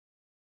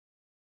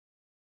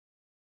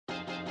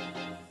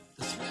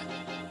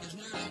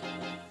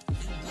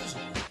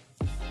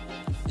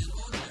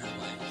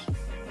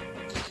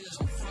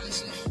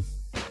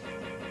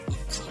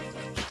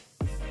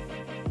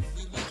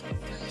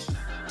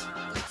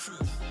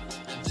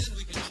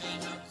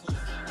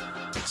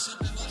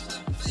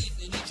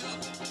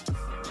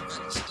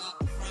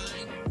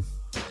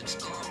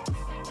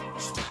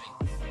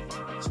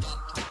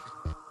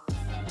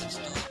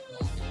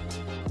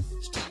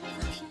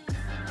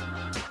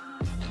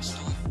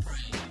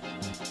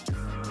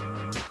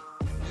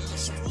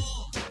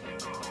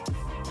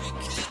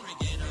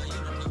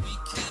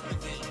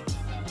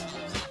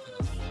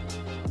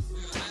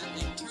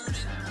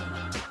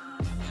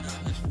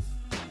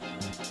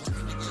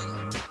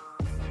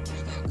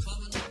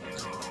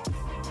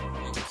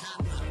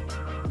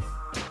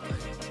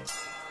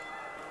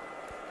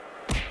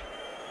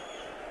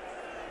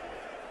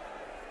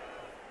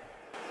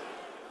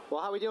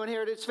Well, how we doing,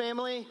 Heritage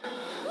family?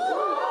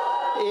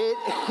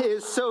 It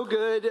is so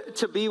good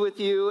to be with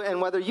you,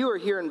 and whether you are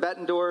here in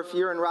Bettendorf,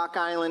 you're in Rock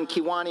Island,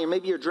 Kewanee, or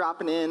maybe you're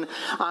dropping in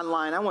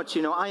online, I want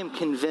you to know I am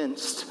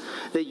convinced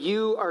that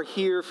you are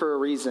here for a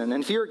reason.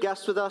 And if you're a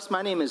guest with us,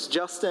 my name is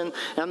Justin,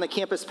 and I'm the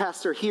campus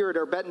pastor here at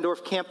our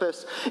Bettendorf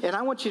campus, and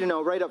I want you to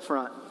know right up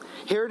front,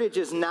 Heritage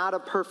is not a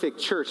perfect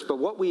church, but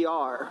what we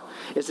are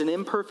is an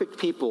imperfect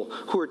people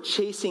who are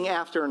chasing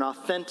after an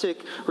authentic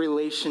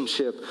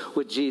relationship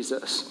with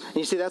Jesus. And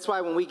you see, that's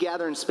why when we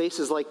gather in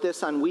spaces like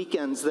this on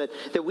weekends, that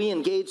we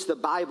engage the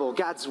Bible,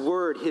 God's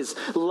Word, His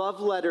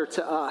love letter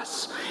to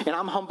us. And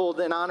I'm humbled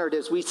and honored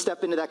as we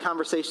step into that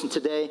conversation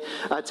today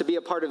to be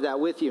a part of that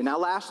with you. Now,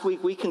 last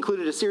week we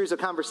concluded a series of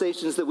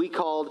conversations that we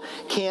called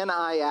Can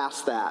I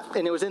Ask That?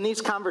 And it was in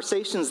these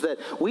conversations that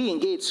we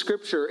engaged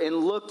Scripture and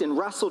looked and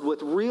wrestled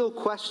with real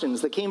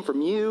questions that came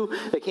from you,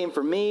 that came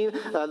from me,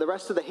 the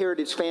rest of the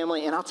Heritage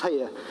family, and I'll tell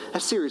you,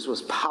 that series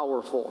was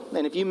powerful.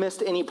 And if you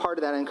missed any part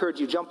of that, I encourage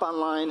you, jump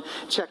online,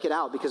 check it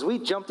out, because we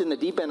jumped in the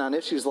deep end on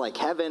issues like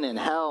heaven and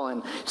hell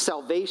and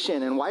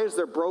salvation, and why is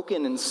there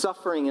broken and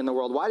suffering in the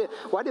world?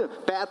 Why do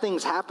bad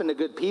things happen to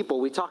good people?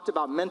 We talked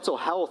about mental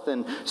health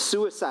and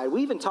suicide.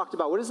 We even talked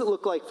about what does it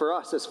look like for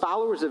us as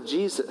followers of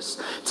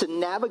Jesus to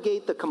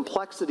navigate the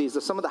complexities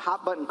of some of the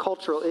hot-button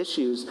cultural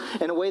issues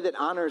in a way that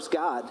honors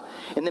God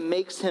and that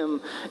makes Him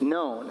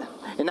known.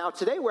 And now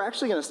today we're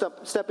actually going to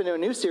step into a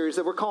new series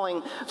that we're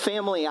calling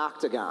Family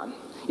Octagon.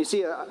 You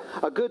see,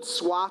 a good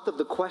swath of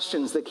the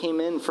questions that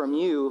came in from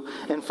you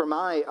and from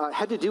I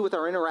had to do with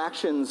our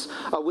interactions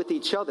with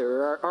each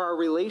other, our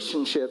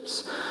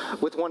relationships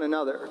with one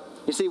another.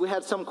 You see, we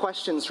had some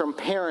questions from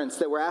parents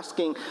that were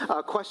asking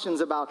questions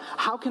about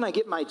how can I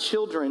get my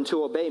children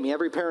to obey me?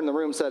 Every parent in the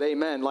room said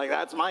amen. Like,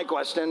 that's my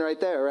question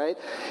right there, right?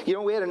 You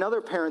know, we had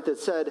another parent that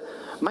said,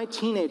 my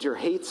teenager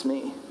hates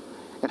me.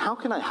 And how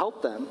can I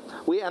help them?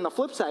 On the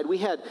flip side, we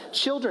had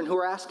children who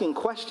were asking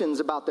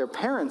questions about their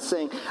parents,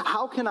 saying,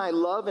 how can I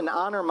love and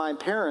honor my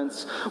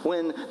parents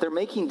when they're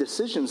making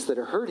decisions that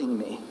are hurting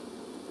me?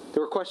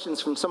 There were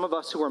questions from some of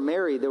us who are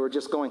married that were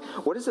just going,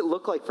 what does it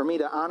look like for me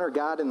to honor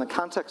God in the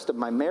context of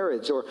my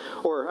marriage?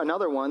 Or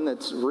another one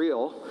that's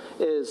real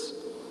is,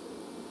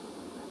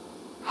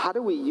 how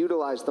do we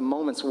utilize the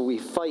moments where we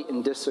fight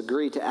and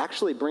disagree to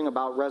actually bring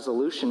about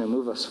resolution and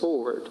move us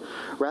forward,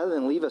 rather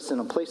than leave us in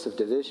a place of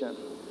division?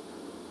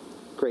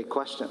 Great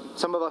question.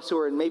 Some of us who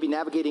are maybe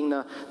navigating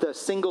the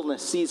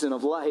singleness season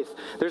of life,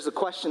 there's a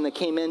question that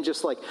came in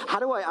just like, how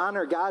do I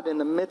honor God in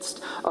the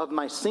midst of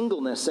my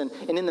singleness and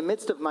in the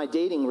midst of my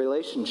dating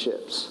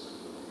relationships?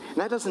 And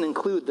that doesn't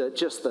include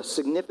just the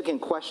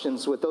significant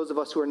questions with those of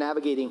us who are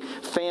navigating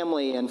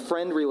family and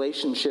friend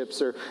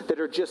relationships or that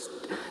are just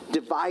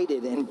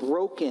divided and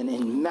broken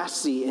and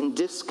messy and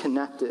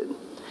disconnected.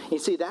 You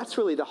see, that's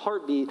really the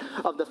heartbeat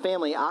of the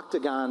Family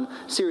Octagon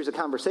series of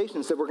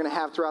conversations that we're going to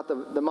have throughout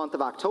the month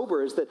of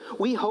October, is that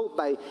we hope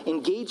by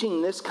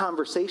engaging this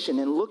conversation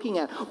and looking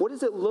at what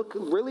does it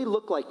really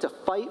look like to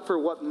fight for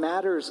what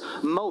matters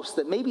most,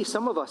 that maybe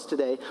some of us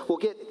today will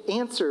get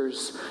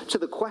answers to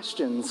the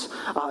questions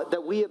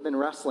that we have been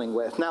wrestling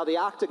with. Now, the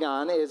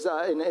octagon is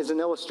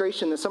an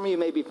illustration that some of you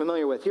may be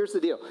familiar with. Here's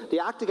the deal. The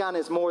octagon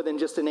is more than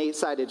just an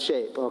 8-sided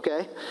shape,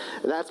 okay?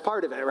 That's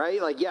part of it,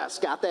 right? Like, yes,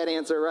 got that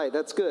answer right.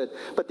 That's good.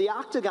 But the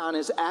octagon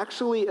is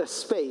actually a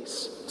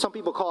space, some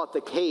people call it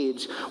the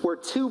cage, where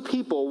two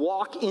people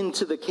walk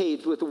into the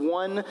cage with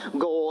one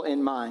goal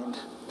in mind.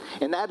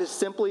 And that is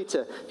simply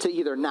to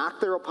either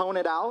knock their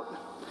opponent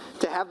out,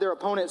 to have their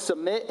opponent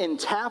submit and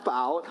tap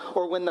out,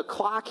 or when the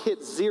clock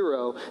hits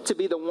 0, to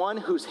be the one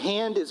whose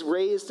hand is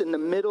raised in the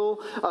middle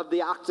of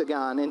the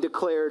octagon and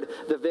declared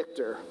the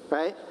victor,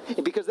 right?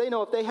 Because they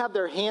know if they have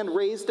their hand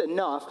raised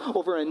enough,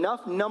 over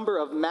enough number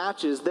of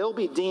matches, they'll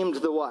be deemed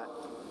the what?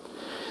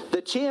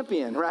 The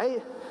champion,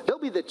 right? They'll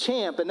be the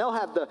champ, and they'll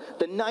have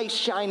the nice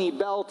shiny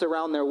belt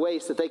around their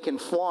waist that they can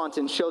flaunt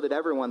and show that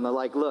everyone, they're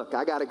like, look,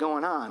 I got it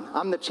going on.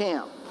 I'm the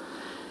champ.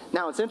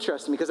 Now, it's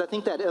interesting because I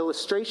think that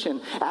illustration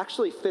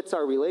actually fits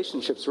our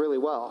relationships really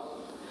well.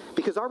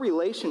 Because our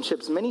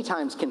relationships many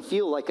times can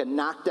feel like a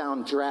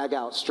knockdown,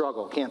 drag-out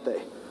struggle, can't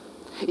they?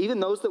 Even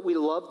those that we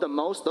love the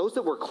most, those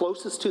that we're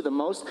closest to the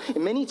most,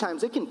 and many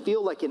times it can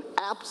feel like an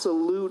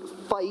absolute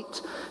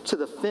fight to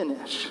the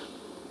finish.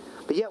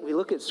 But yet we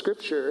look at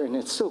Scripture and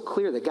it's so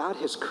clear that God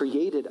has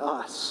created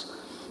us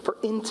for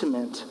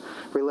intimate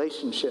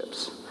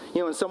relationships.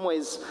 You know, in some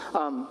ways,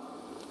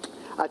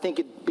 I think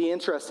it'd be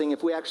interesting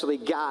if we actually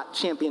got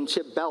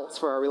championship belts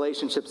for our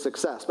relationship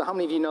success. But how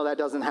many of you know that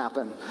doesn't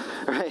happen,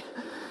 right?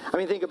 I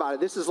mean, think about it.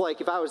 This is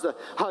like if I was the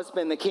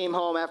husband that came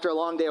home after a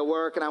long day of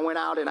work and I went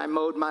out and I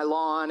mowed my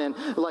lawn and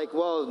like,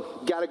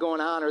 well, got it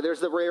going on. Or there's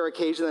the rare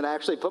occasion that I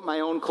actually put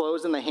my own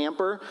clothes in the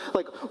hamper.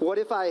 Like, what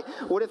if I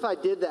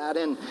did that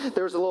and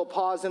there was a little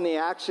pause in the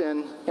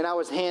action and I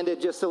was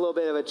handed just a little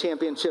bit of a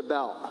championship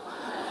belt?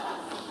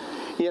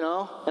 You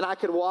know, and I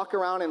could walk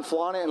around and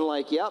flaunt it and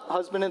like, yep,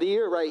 husband of the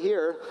year right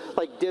here.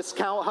 Like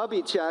discount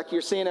hubby check,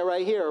 you're seeing it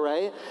right here,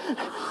 right?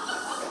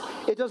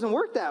 It doesn't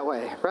work that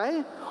way,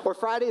 right? Or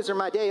Fridays are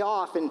my day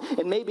off, and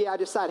maybe I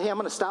decide, hey, I'm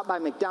going to stop by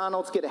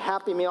McDonald's, get a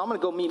Happy Meal. I'm going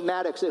to go meet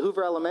Maddox at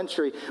Hoover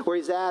Elementary, where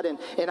he's at, and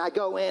I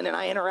go in, and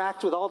I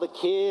interact with all the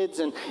kids,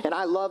 and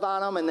I love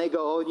on them, and they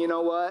go, oh, you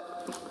know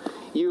what?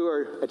 You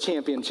are a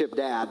championship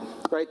dad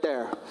right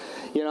there,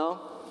 you know?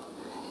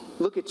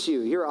 Look at you.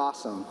 You're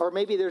awesome. Or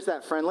maybe there's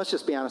that friend. Let's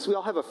just be honest. We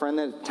all have a friend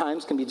that at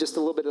times can be just a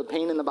little bit of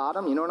pain in the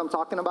bottom. You know what I'm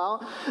talking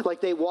about?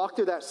 Like they walk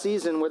through that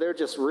season where they're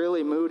just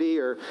really moody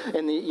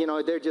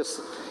they're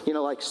just,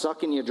 like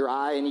sucking you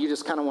dry and you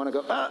just kind of want to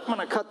go, I'm going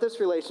to cut this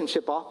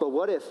relationship off. But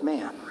what if,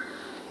 man,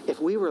 if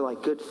we were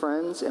like good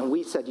friends and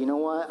we said, you know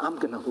what, I'm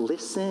going to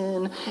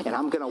listen and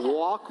I'm going to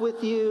walk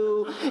with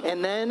you.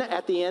 And then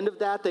at the end of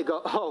that, they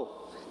go,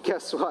 oh,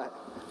 guess what?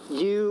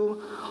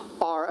 You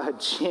are a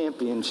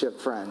championship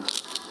friend.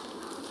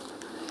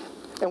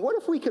 And what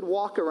if we could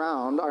walk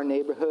around our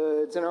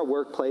neighborhoods and our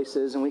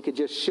workplaces and we could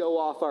just show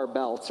off our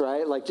belts,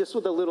 right? Like just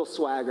with a little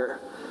swagger.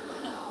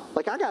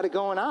 Like, I got it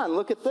going on.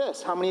 Look at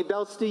this. How many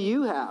belts do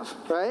you have,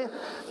 right?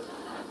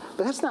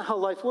 But that's not how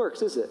life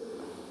works, is it?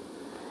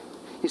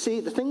 You see,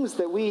 the things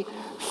that we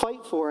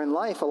fight for in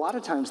life, a lot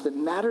of times that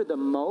matter the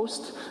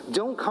most,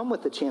 don't come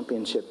with the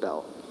championship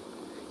belt.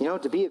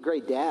 To be a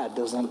great dad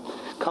doesn't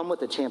come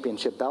with a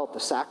championship belt. The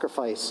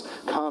sacrifice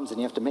comes and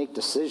you have to make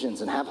decisions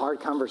and have hard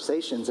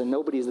conversations and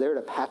nobody's there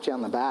to pat you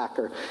on the back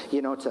or,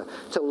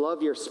 to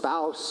love your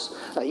spouse,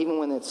 even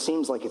when it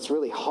seems like it's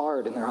really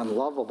hard and they're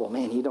unlovable.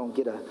 Man, you don't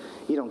get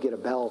a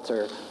belt.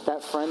 Or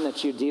that friend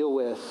that you deal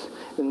with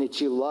and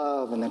that you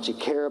love and that you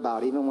care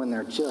about, even when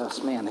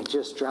they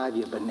just drive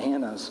you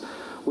bananas.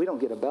 We don't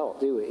get a belt,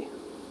 do we?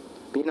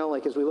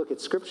 But as we look at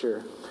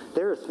Scripture,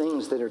 there are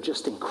things that are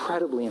just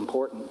incredibly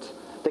important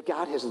that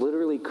God has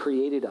literally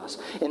created us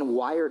and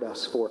wired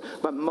us for.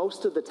 But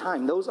most of the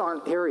time, those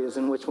aren't areas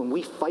in which when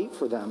we fight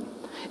for them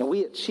and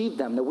we achieve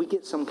them, that we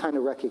get some kind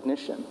of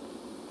recognition.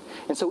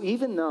 And so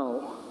even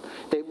though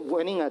that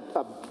winning a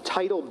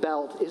title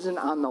belt isn't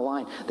on the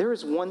line, there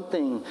is one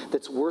thing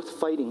that's worth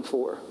fighting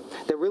for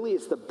that really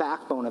is the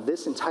backbone of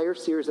this entire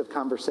series of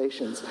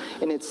conversations.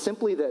 And it's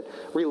simply that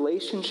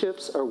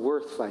relationships are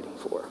worth fighting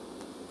for.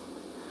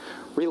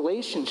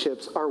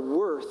 Relationships are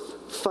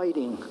worth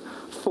fighting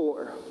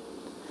for.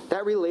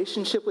 That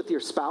relationship with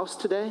your spouse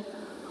today,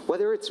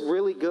 whether it's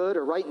really good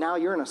or right now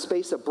you're in a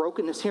space of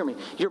brokenness, hear me.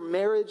 Your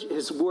marriage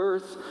is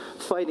worth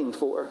fighting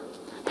for.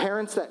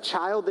 Parents, that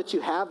child that you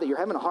have that you're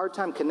having a hard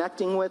time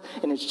connecting with,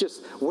 and it's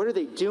just, what are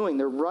they doing?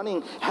 They're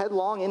running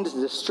headlong into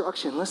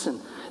destruction. Listen,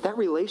 that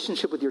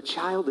relationship with your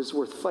child is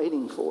worth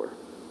fighting for.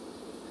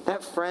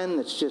 That friend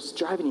that's just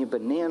driving you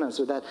bananas,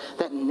 or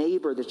that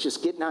neighbor that's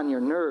just getting on your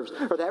nerves,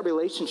 or that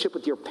relationship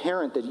with your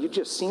parent that you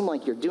just seem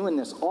like you're doing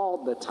this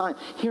all the time.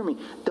 Hear me,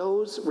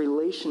 those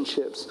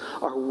relationships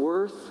are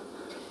worth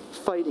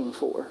fighting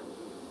for.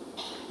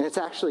 And it's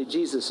actually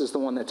Jesus is the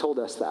one that told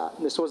us that.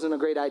 This wasn't a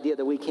great idea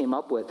that we came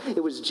up with.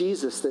 It was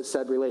Jesus that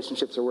said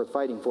relationships are worth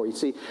fighting for. You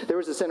see, there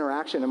was this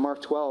interaction in Mark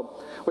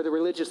 12 where the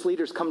religious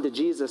leaders come to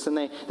Jesus and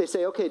they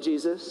say, okay,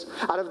 Jesus,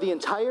 out of the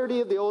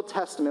entirety of the Old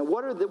Testament,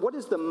 what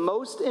is the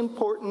most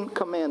important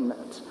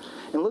commandment?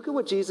 And look at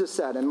what Jesus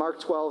said in Mark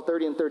 12,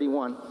 30 and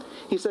 31.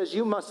 He says,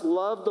 you must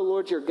love the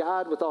Lord your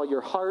God with all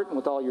your heart and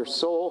with all your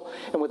soul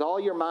and with all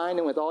your mind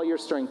and with all your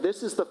strength.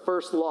 This is the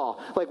first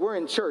law. Like we're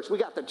in church. We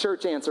got the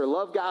church answer.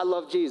 Love God,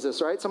 love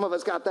Jesus, right? Some of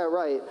us got that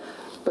right.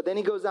 But then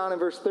he goes down in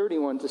verse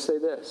 31 to say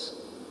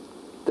this.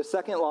 The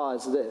second law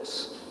is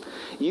this.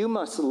 You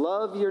must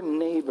love your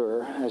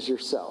neighbor as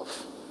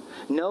yourself.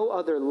 No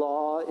other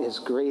law is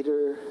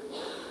greater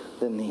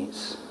than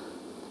these.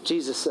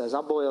 Jesus says,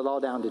 I'll boil it all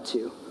down to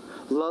two.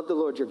 Love the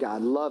Lord your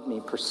God. Love me.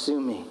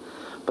 Pursue me.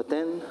 But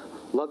then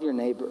love your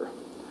neighbor.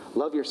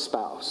 Love your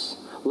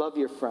spouse. Love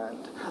your friend.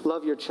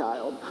 Love your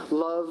child.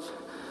 Love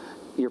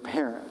your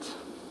parent.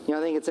 I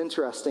think it's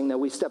interesting that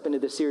we step into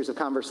this series of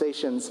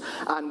conversations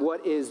on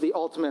what is the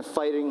Ultimate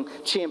Fighting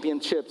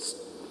Championships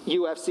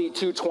UFC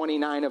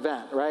 229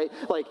 event, right?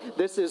 Like,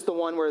 this is the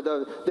one where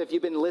if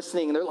you've been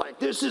listening, they're like,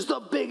 this is the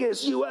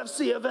biggest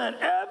UFC event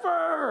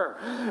ever.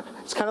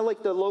 It's kind of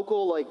like the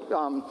local,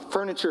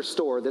 furniture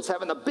store that's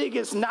having the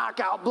biggest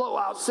knockout,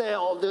 blowout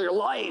sale of their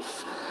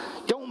life.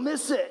 Don't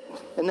miss it.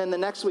 And then the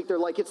next week, they're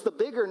like, it's the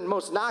bigger and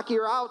most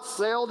knock-you-out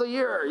sale of the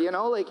year,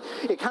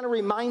 It kind of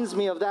reminds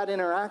me of that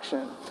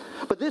interaction.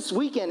 But this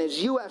weekend is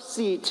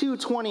UFC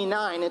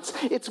 229.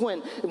 It's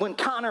when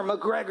Conor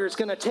McGregor's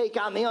going to take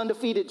on the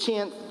undefeated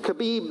champ,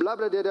 Khabib, blah,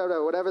 blah, blah,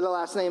 blah, whatever the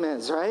last name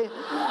is, right?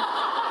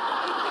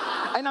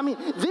 And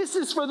this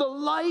is for the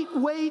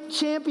lightweight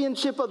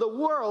championship of the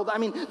world.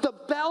 The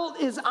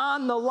belt is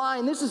on the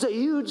line. This is a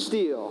huge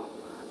deal.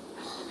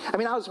 I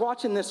was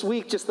watching this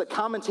week just the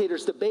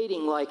commentators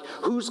debating,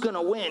 who's going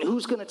to win?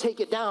 Who's going to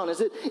take it down?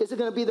 Is it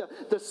going to be the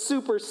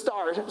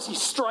superstar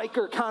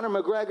striker Conor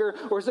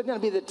McGregor, or is it going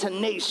to be the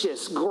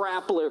tenacious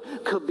grappler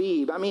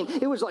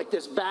Khabib? It was like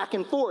this back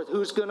and forth.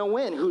 Who's going to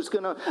win? Who's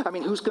going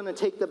to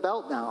take the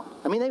belt now?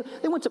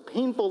 They went to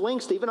painful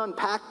lengths to even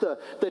unpack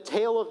the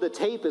tail of the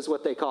tape, is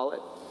what they call it.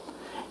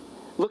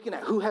 Looking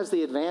at who has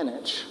the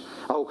advantage.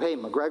 Okay,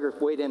 McGregor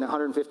weighed in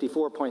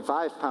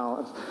 154.5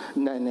 pounds,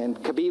 and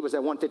Khabib was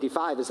at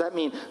 155. Does that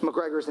mean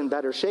McGregor's in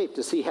better shape?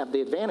 Does he have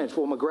the advantage?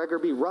 Will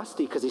McGregor be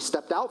rusty because he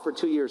stepped out for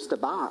 2 years to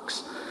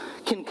box?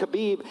 Can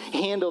Khabib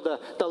handle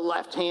the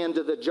left hand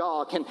to the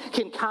jaw?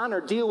 Can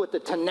Conor deal with the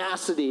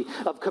tenacity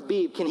of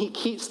Khabib? Can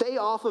he stay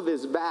off of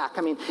his back?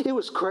 I mean, it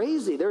was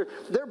crazy. They're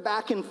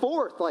back and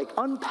forth, like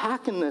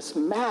unpacking this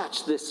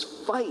match, this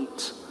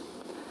fight.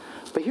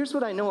 But here's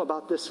what I know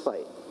about this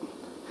fight.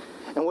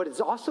 And what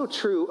is also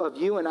true of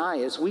you and I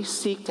is we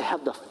seek to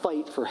have the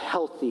fight for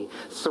healthy,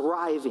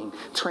 thriving,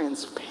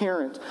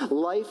 transparent,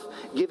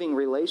 life-giving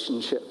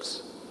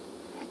relationships.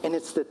 And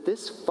it's that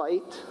this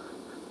fight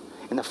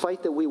and the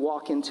fight that we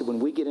walk into when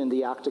we get into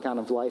the octagon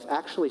of life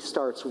actually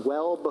starts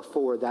well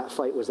before that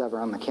fight was ever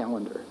on the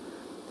calendar.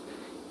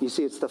 You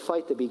see, it's the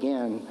fight that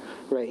began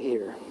right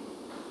here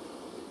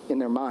in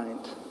their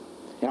mind,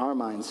 in our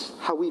minds,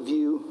 how we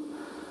view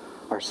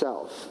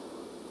ourselves.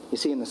 You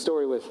see, in the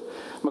story with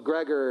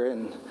McGregor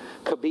and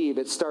Khabib,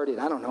 it started,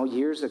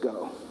 years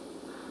ago,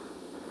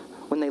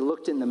 when they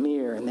looked in the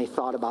mirror and they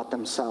thought about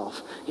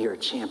themselves. You're a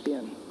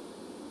champion.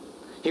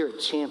 You're a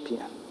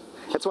champion.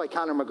 That's why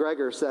Conor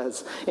McGregor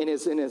says in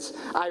his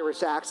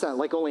Irish accent,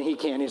 like only he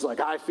can, he's like,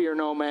 I fear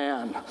no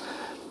man.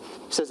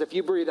 He says, if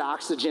you breathe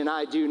oxygen,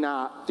 I do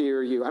not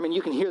fear you. I mean,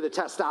 you can hear the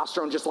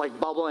testosterone just like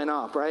bubbling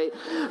up, right?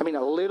 I mean,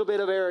 a little bit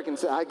of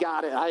arrogance. I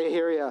got it. I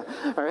hear you,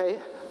 all right?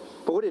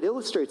 But what it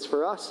illustrates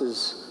for us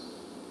is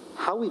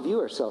how we view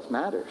ourselves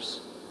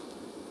matters.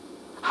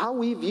 How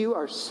we view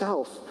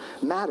ourselves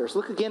matters.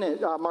 Look again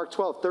at Mark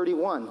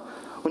 12:31.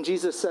 When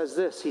Jesus says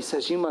this, he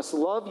says, you must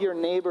love your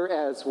neighbor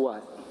as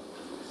what?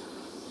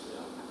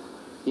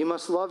 You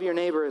must love your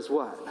neighbor as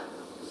what?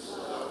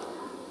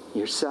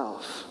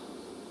 Yourself.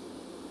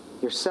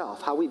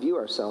 Yourself. How we view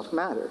ourselves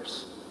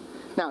matters.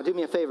 Now, do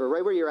me a favor.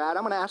 Right where you're at,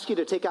 I'm going to ask you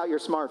to take out your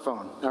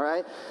smartphone, all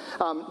right?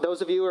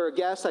 Those of you who are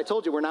guests, I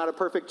told you we're not a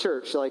perfect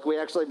church. Like, we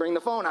actually bring the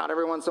phone out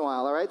every once in a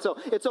while, all right? So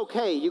it's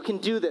okay. You can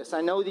do this.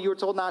 I know that you were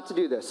told not to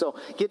do this. So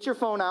get your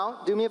phone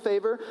out. Do me a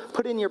favor.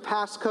 Put in your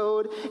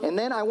passcode. And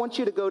then I want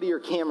you to go to your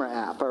camera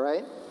app, all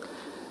right?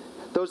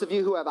 Those of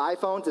you who have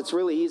iPhones, it's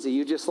really easy.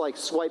 You just like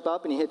swipe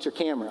up and you hit your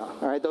camera.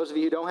 All right. Those of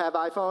you who don't have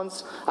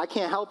iPhones, I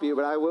can't help you,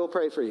 but I will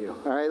pray for you.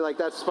 All right. Like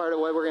that's part of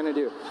what we're going to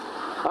do.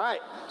 All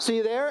right. So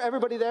you there?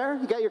 Everybody there?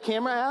 You got your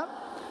camera app?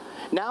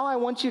 Now I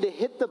want you to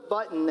hit the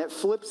button that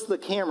flips the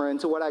camera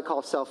into what I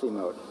call selfie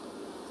mode.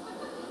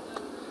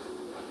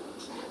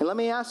 And let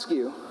me ask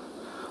you,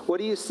 what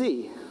do you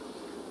see?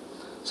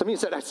 Some of you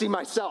said, I see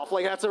myself.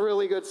 Like, that's a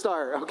really good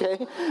start,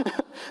 okay?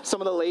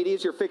 Some of the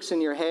ladies, you're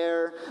fixing your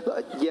hair.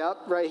 Yep,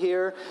 right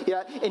here.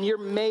 Yeah, and your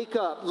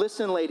makeup.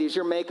 Listen, ladies,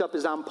 your makeup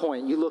is on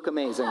point. You look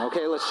amazing,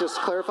 okay? Let's just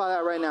clarify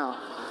that right now.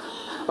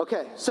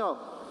 Okay, so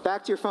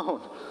back to your phone.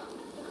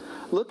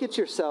 Look at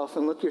yourself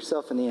and look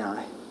yourself in the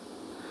eye.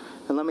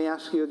 And let me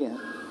ask you again,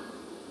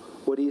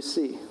 what do you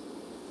see?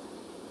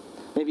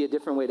 Maybe a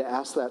different way to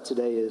ask that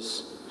today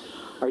is,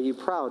 are you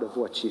proud of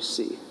what you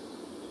see?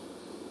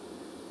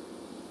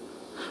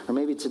 Or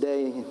maybe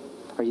today,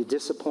 are you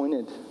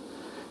disappointed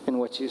in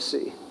what you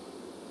see?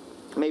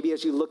 Maybe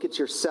as you look at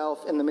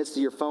yourself in the midst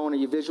of your phone or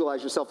you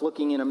visualize yourself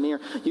looking in a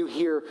mirror, you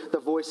hear the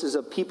voices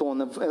of people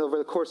over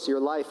the course of your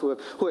life who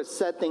have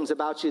said things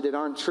about you that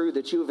aren't true,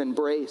 that you've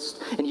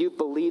embraced, and you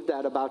believe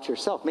that about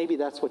yourself. Maybe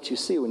that's what you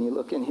see when you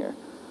look in here.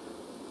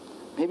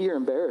 Maybe you're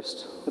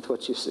embarrassed with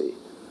what you see,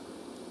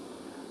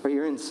 or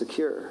you're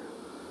insecure.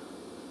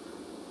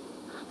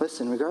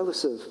 Listen,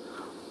 regardless of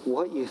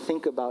what you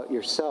think about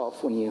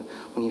yourself when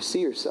you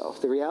see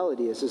yourself, the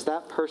reality is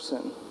that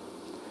person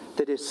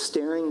that is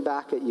staring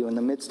back at you in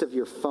the midst of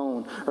your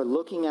phone or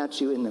looking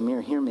at you in the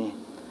mirror, hear me,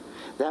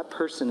 that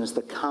person is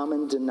the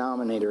common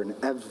denominator in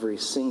every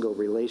single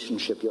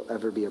relationship you'll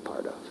ever be a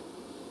part of.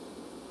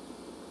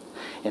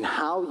 And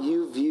how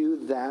you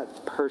view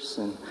that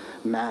person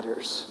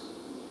matters.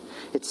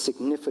 It's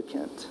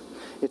significant.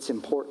 It's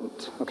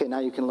important. Okay, now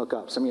you can look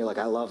up. Some of you are like,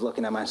 I love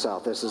looking at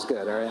myself. This is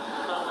good, all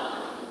right?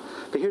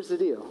 But here's the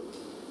deal.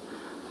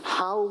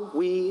 How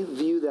we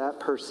view that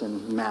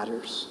person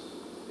matters.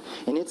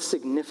 And it's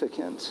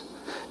significant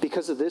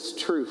because of this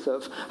truth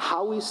of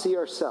how we see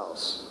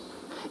ourselves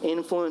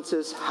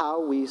influences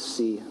how we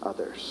see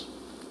others.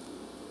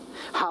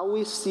 How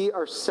we see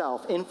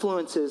ourselves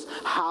influences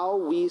how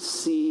we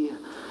see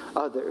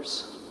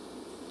others.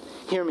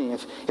 Hear me,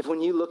 if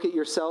when you look at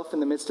yourself in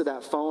the midst of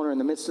that phone or in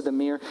the midst of the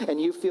mirror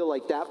and you feel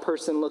like that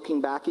person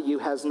looking back at you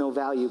has no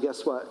value,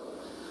 guess what?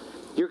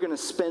 You're going to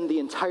spend the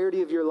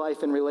entirety of your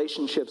life in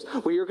relationships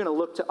where you're going to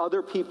look to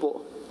other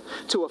people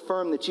to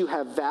affirm that you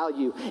have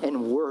value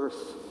and worth.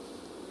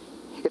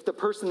 If the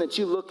person that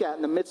you look at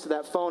in the midst of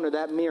that phone or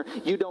that mirror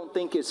you don't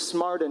think is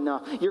smart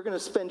enough, you're going to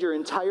spend your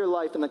entire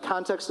life in the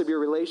context of your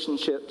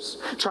relationships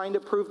trying to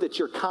prove that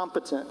you're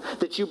competent,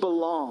 that you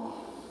belong.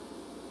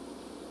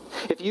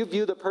 If you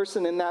view the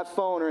person in that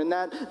phone or in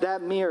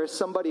that mirror as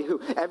somebody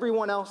who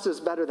everyone else is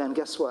better than,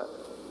 guess what?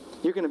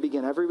 You're going to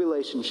begin every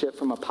relationship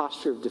from a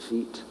posture of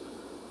defeat.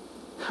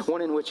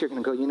 One in which you're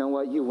going to go, you know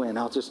what, you win.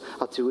 I'll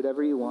do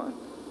whatever you want.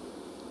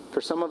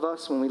 For some of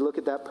us, when we look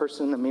at that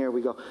person in the mirror,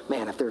 we go,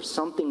 man, if there's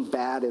something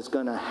bad is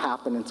going to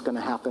happen, it's going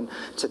to happen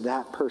to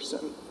that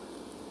person.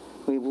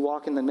 We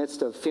walk in the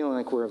midst of feeling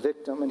like we're a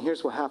victim, and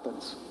here's what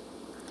happens.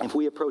 If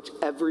we approach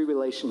every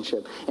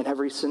relationship and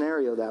every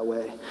scenario that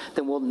way,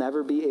 then we'll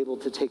never be able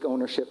to take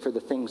ownership for the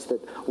things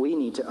that we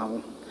need to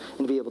own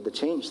and be able to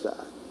change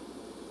that.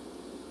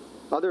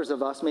 Others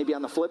of us, maybe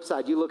on the flip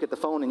side, you look at the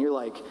phone and you're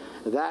like,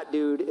 that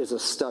dude is a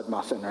stud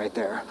muffin right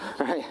there,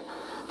 right?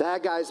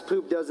 That guy's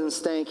poop doesn't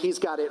stink. He's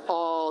got it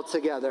all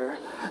together.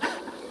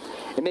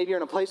 And maybe you're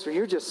in a place where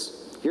you're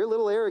a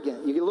little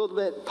arrogant. You get a little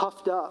bit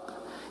puffed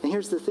up. And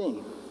here's the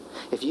thing.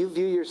 If you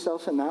view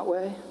yourself in that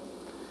way,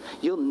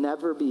 you'll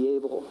never be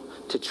able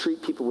to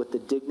treat people with the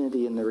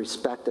dignity and the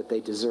respect that they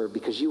deserve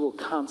because you will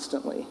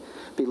constantly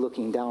be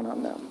looking down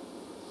on them.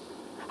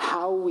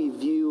 How we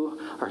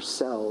view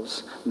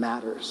ourselves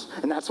matters.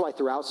 And that's why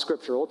throughout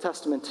Scripture, Old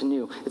Testament to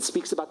New, it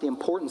speaks about the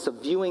importance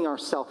of viewing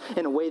ourselves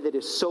in a way that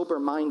is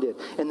sober-minded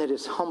and that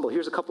is humble.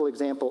 Here's a couple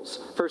examples.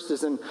 First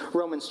is in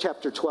Romans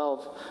chapter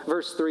 12,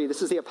 verse 3.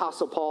 This is the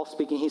Apostle Paul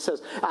speaking. He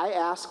says, I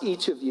ask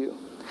each of you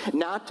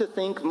not to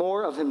think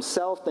more of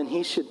himself than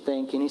he should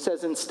think. And he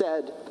says,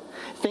 instead,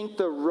 think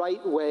the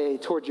right way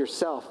toward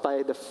yourself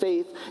by the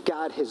faith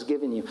God has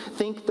given you.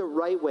 Think the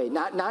right way,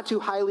 not too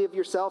highly of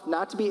yourself,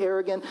 not to be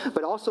arrogant,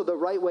 but also the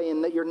right way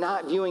in that you're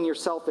not viewing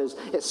yourself as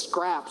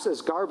scraps,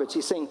 as garbage.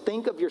 He's saying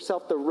think of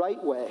yourself the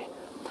right way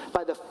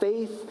by the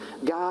faith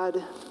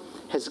God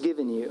has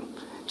given you.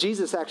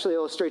 Jesus actually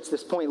illustrates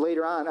this point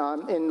later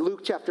on in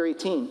Luke chapter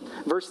 18,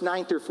 verse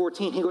 9 through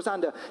 14. He goes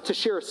on to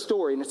share a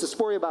story, and it's a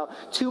story about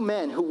two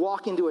men who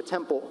walk into a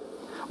temple.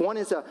 One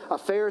is a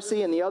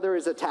Pharisee and the other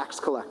is a tax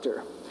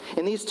collector.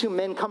 And these two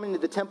men come into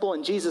the temple,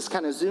 and Jesus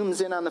kind of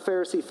zooms in on the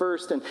Pharisee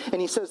first, and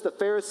he says the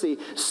Pharisee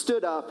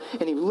stood up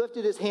and he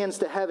lifted his hands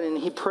to heaven and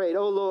he prayed,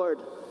 "Oh Lord,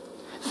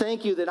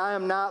 thank you that I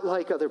am not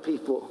like other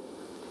people."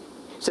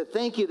 He said,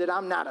 "Thank you that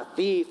I'm not a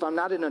thief, I'm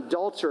not an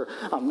adulterer,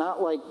 I'm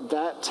not like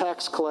that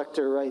tax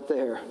collector right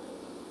there."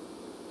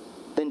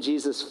 Then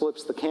Jesus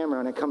flips the camera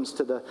and it comes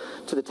to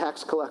the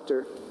tax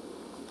collector.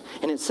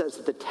 And it says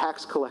that the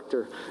tax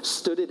collector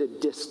stood at a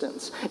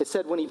distance. It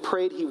said when he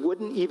prayed, he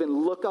wouldn't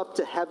even look up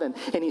to heaven.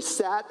 And he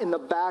sat in the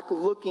back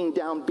looking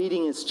down,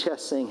 beating his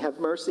chest, saying, "Have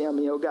mercy on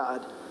me, O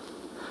God,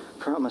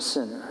 for I'm a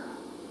sinner."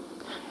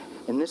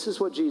 And this is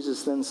what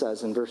Jesus then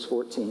says in verse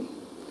 14.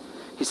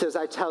 He says,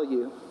 "I tell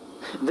you,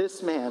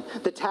 this man,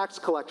 the tax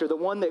collector, the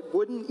one that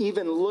wouldn't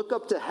even look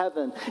up to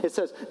heaven," it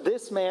says,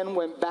 "this man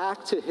went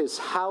back to his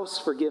house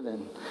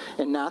forgiven,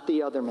 and not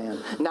the other man,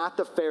 not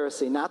the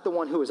Pharisee, not the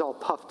one who was all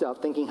puffed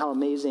up, thinking how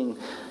amazing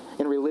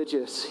and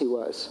religious he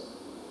was."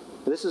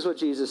 This is what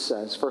Jesus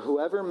says, "For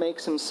whoever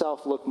makes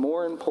himself look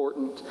more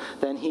important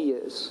than he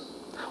is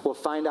will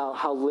find out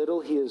how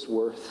little he is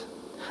worth.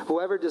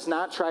 Whoever does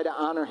not try to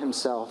honor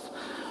himself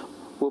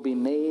will be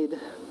made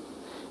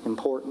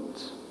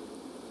important."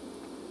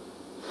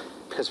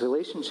 Because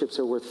relationships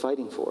are worth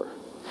fighting for.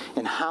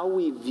 And how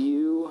we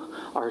view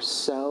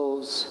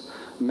ourselves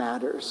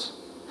matters.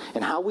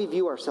 And how we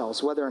view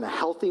ourselves, whether in a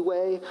healthy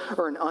way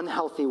or an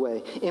unhealthy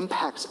way,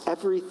 impacts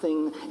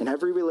everything and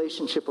every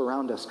relationship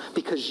around us.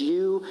 Because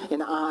you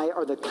and I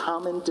are the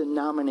common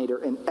denominator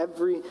in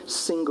every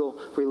single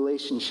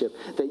relationship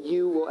that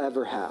you will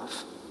ever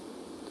have.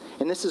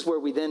 And this is where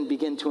we then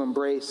begin to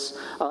embrace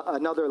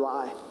another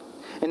lie.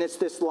 And it's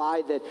this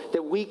lie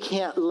that we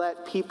can't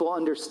let people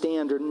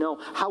understand or know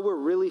how we're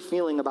really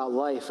feeling about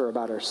life or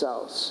about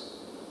ourselves.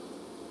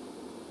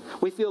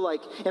 We feel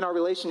like in our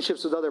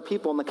relationships with other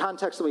people, in the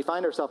context that we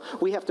find ourselves,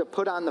 we have to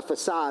put on the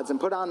facades and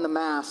put on the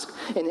mask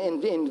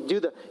and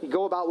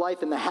go about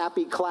life in the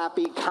happy,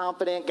 clappy,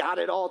 confident, got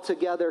it all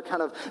together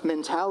kind of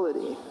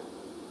mentality.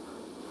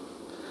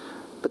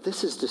 But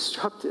this is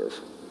destructive.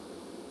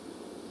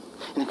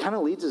 And it kind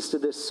of leads us to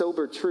this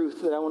sober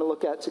truth that I want to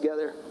look at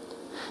together.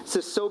 It's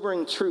this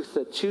sobering truth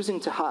that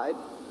choosing to hide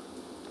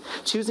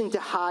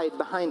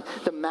behind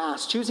the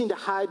mask, choosing to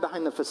hide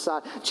behind the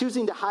facade,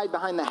 choosing to hide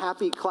behind the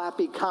happy,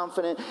 clappy,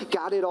 confident,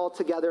 got it all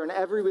together in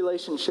every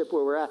relationship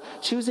where we're at,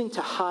 choosing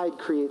to hide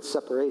creates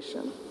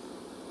separation.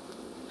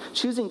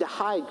 Choosing to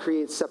hide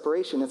creates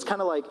separation. It's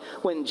kind of like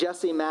when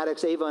Jesse,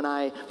 Maddox, Ava, and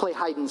I play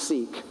hide and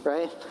seek,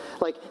 right?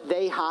 Like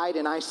they hide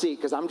and I seek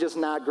because I'm just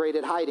not great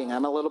at hiding.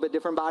 I'm a little bit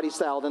different body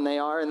style than they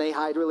are, and they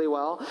hide really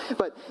well.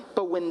 But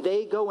when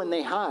they go and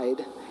they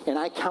hide, and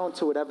I count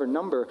to whatever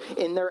number,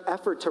 in their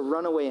effort to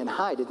run away and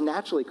hide, it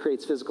naturally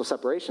creates physical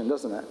separation,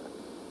 doesn't it?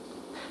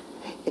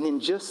 And in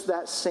just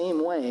that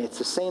same way, it's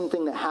the same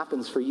thing that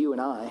happens for you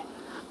and I.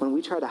 When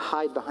we try to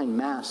hide behind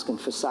masks and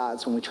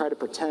facades, when we try to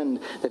pretend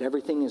that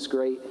everything is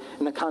great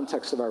in the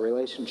context of our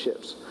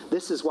relationships.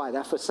 This is why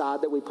that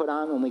facade that we put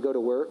on when we go to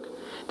work,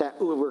 that,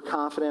 ooh, we're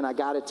confident, I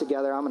got it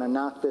together, I'm going to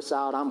knock this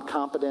out, I'm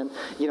competent.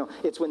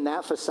 It's when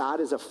that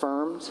facade is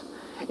affirmed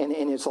and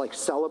it's like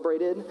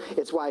celebrated.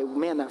 It's why,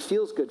 man, that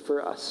feels good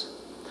for us.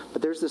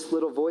 But there's this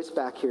little voice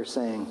back here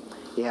saying,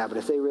 yeah, but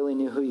if they really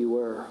knew who you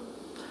were,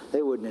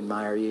 they wouldn't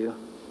admire you.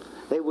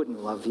 They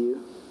wouldn't love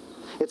you.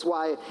 It's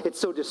why it's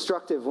so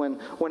destructive when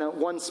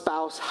one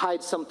spouse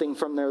hides something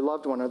from their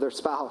loved one or their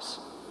spouse.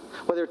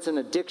 Whether it's an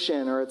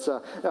addiction or it's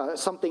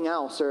something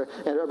else or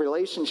a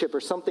relationship or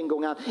something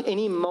going on,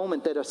 any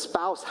moment that a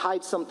spouse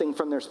hides something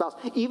from their spouse,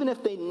 even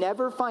if they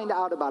never find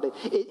out about it,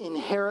 it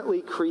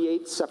inherently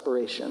creates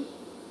separation.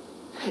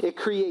 It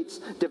creates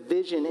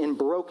division and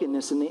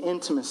brokenness in the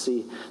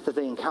intimacy that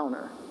they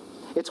encounter.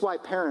 It's why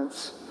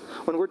parents,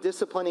 when we're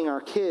disciplining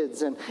our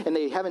kids and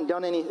they haven't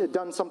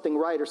done something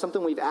right or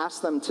something we've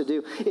asked them to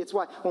do, it's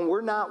why when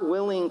we're not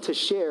willing to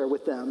share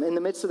with them in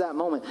the midst of that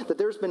moment, that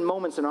there's been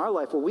moments in our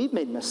life where we've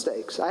made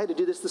mistakes. I had to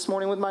do this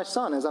morning with my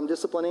son as I'm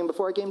disciplining him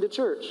before I came to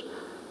church.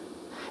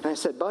 And I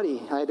said,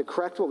 buddy, I had to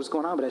correct what was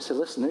going on, but I said,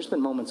 listen, there's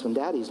been moments when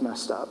daddy's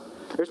messed up.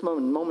 There's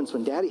moments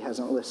when daddy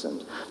hasn't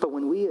listened. But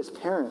when we as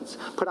parents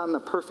put on the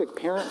perfect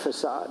parent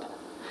facade,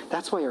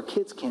 that's why our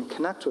kids can't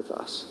connect with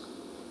us.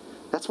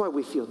 That's why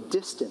we feel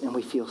distant and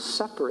we feel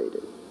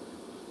separated.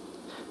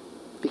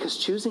 Because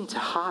choosing to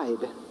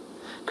hide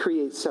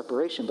creates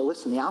separation. But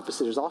listen, the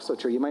opposite is also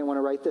true. You might want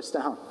to write this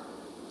down.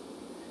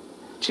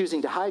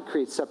 Choosing to hide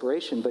creates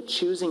separation, but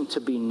choosing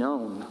to be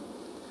known,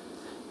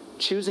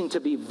 choosing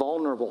to be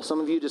vulnerable. Some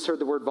of you just heard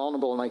the word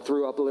vulnerable and like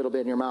threw up a little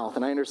bit in your mouth,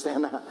 and I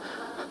understand that.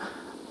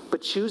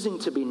 But choosing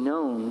to be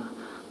known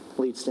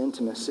leads to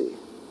intimacy.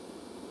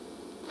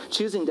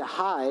 Choosing to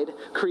hide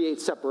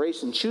creates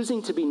separation.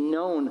 Choosing to be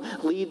known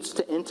leads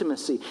to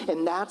intimacy.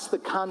 And that's the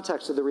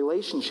context of the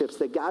relationships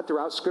that God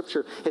throughout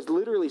Scripture has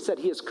literally said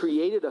He has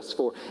created us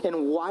for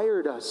and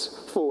wired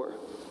us for.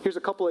 Here's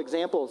a couple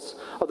examples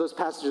of those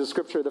passages of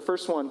Scripture. The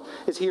first one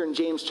is here in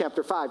James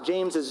chapter 5.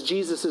 James is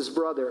Jesus'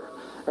 brother,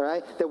 all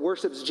right, that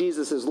worships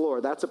Jesus as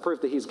Lord. That's a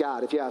proof that He's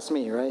God, if you ask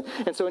me, right?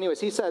 And so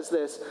anyways, he says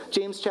this,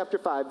 James chapter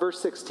 5,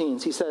 verse 16.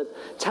 He said,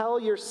 tell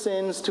your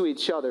sins to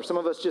each other. Some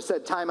of us just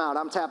said, time out.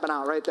 I'm tapping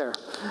out right there.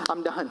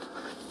 I'm done.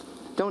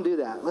 Don't do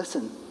that.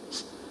 Listen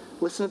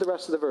to the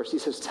rest of the verse. He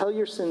says, tell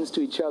your sins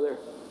to each other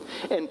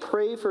and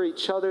pray for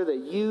each other that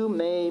you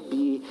may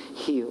be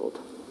healed.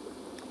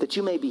 That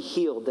you may be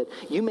healed, that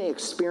you may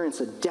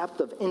experience a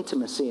depth of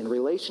intimacy and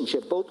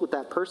relationship, both with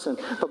that person,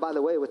 but by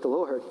the way, with the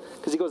Lord.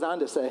 Because he goes on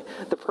to say,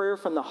 the prayer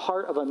from the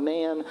heart of a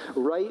man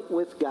right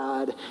with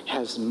God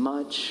has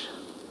much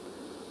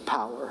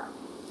power.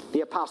 The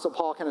Apostle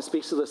Paul kind of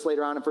speaks to this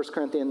later on in 1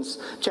 Corinthians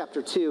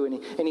chapter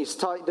 2. And he's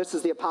talking, this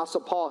is the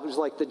Apostle Paul who's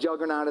like the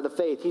juggernaut of the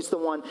faith. He's the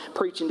one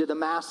preaching to the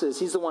masses.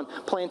 He's the one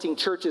planting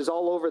churches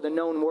all over the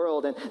known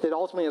world. And that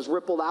ultimately has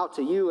rippled out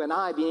to you and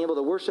I being able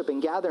to worship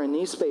and gather in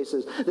these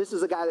spaces. This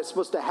is a guy that's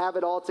supposed to have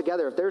it all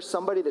together. If there's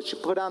somebody that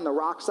should put on the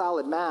rock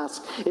solid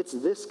mask, it's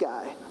this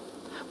guy.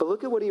 But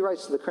look at what he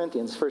writes to the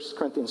Corinthians, 1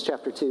 Corinthians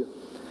chapter 2.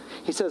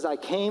 He says, I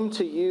came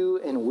to you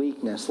in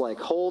weakness, like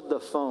hold the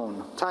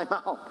phone. Time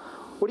out.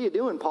 What are you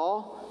doing,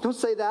 Paul? Don't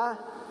say that.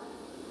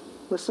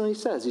 Listen to what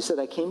he says. He said,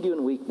 I came to you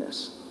in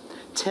weakness,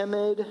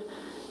 timid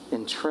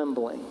and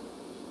trembling.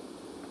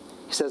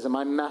 He says, and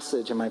my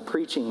message and my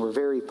preaching were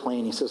very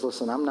plain. He says,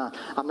 listen, I'm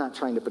not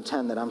trying to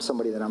pretend that I'm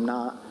somebody that I'm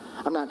not.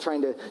 I'm not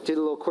trying to do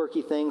the little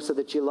quirky things so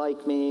that you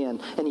like me and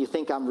you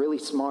think I'm really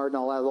smart and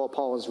all that. Well,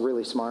 Paul is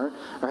really smart,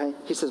 right?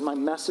 He says, my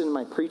message and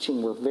my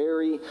preaching were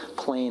very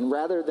plain.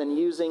 Rather than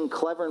using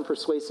clever and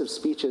persuasive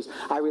speeches,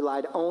 I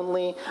relied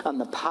only on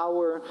the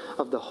power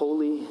of the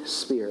Holy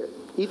Spirit.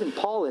 Even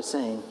Paul is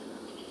saying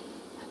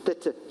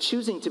that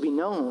choosing to be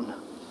known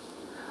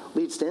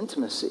leads to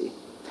intimacy.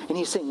 And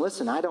he's saying,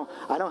 listen, I don't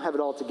have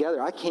it all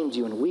together. I came to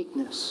you in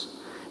weakness,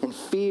 in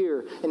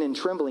fear, and in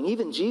trembling.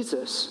 Even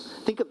Jesus,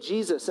 think of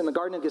Jesus in the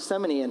Garden of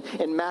Gethsemane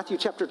in Matthew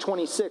chapter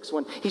 26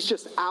 when he's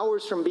just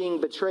hours from being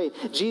betrayed.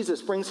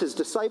 Jesus brings his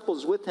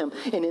disciples with him,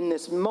 and in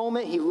this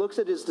moment he looks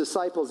at his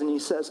disciples and he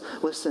says,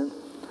 listen,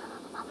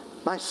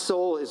 my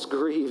soul is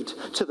grieved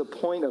to the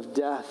point of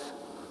death.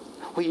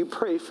 Will you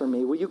pray for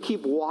me? Will you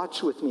keep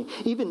watch with me?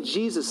 Even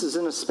Jesus is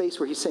in a space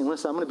where he's saying,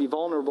 listen, I'm going to be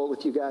vulnerable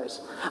with you guys.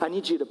 I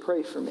need you to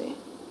pray for me.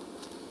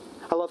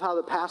 I love how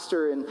the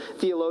pastor and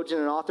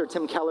theologian and author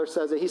Tim Keller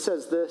says it. He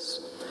says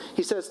this.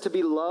 He says, to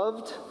be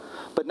loved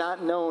but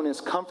not known is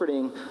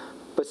comforting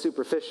but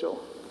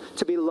superficial.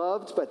 To be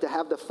loved but to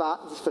have the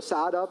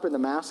facade up or the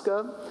mask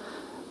up,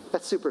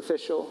 that's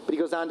superficial. But he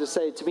goes on to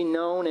say, to be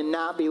known and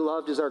not be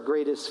loved is our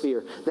greatest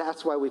fear.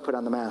 That's why we put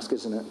on the mask,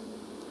 isn't it?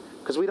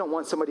 Because we don't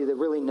want somebody that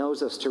really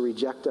knows us to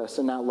reject us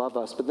and not love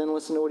us. But then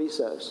listen to what he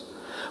says.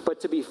 But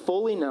to be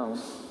fully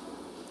known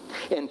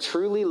and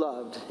truly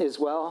loved is,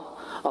 well,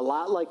 a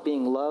lot like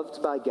being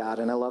loved by God.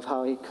 And I love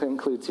how he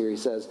concludes here. He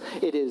says,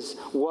 it is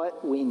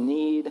what we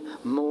need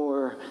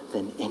more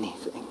than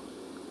anything.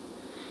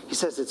 He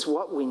says it's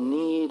what we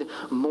need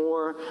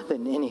more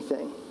than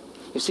anything.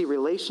 You see,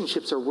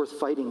 relationships are worth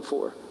fighting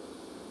for.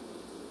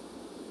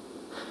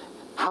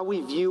 How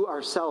we view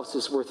ourselves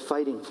is worth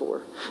fighting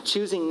for.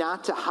 Choosing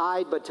not to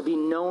hide but to be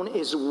known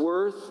is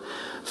worth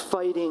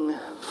fighting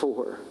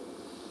for.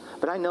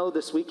 But I know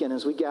this weekend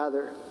as we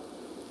gather,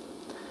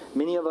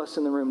 many of us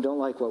in the room don't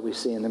like what we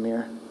see in the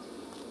mirror.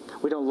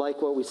 We don't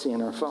like what we see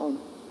in our phone.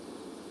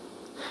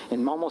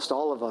 And almost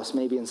all of us,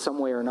 maybe in some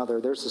way or another,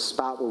 there's a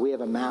spot where we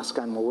have a mask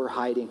on, where we're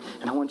hiding.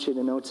 And I want you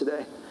to know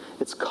today,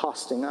 it's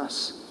costing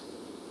us.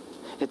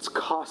 It's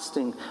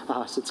costing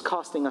us. It's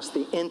costing us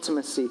the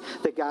intimacy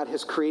that God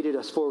has created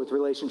us for with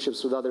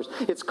relationships with others.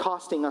 It's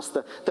costing us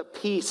the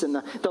peace and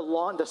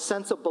the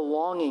sense of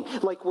belonging,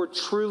 like we're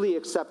truly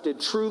accepted,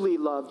 truly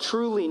loved,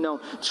 truly known,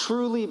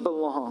 truly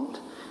belonged.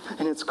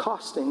 And it's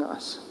costing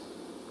us.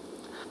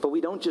 But we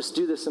don't just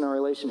do this in our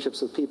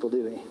relationships with people,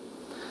 do we?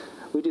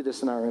 We do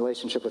this in our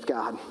relationship with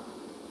God.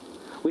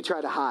 We try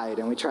to hide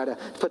and we try to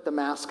put the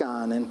mask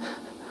on.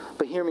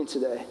 But hear me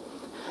today.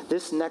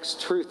 This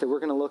next truth that we're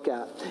going to look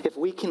at, if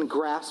we can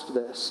grasp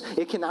this,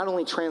 it can not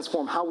only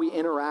transform how we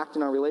interact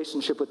in our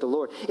relationship with the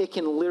Lord, it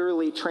can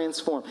literally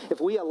transform. If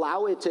we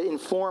allow it to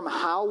inform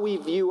how we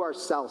view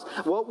ourselves,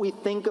 what we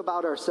think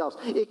about ourselves,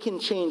 it can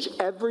change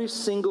every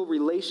single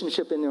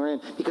relationship in we're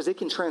in, because it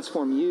can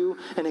transform you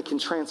and it can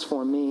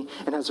transform me.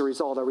 And as a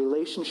result, our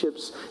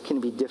relationships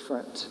can be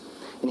different.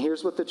 And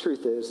here's what the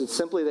truth is. It's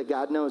simply that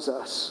God knows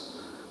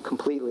us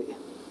completely.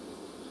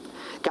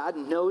 God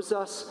knows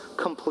us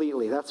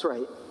completely. That's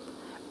right.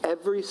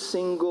 Every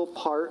single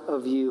part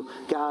of you,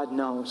 God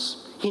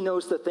knows. He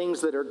knows the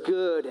things that are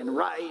good and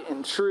right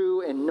and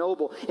true and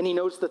noble. And He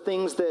knows the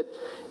things that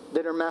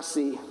are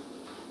messy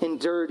and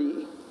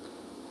dirty.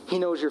 He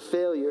knows your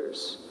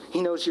failures.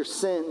 He knows your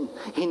sin.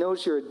 He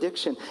knows your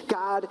addiction.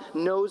 God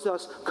knows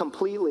us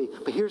completely.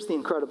 But here's the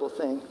incredible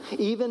thing.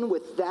 Even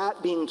with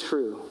that being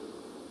true,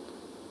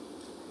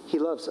 He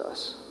loves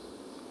us.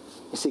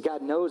 You see,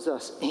 God knows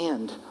us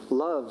and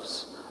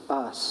loves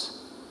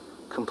us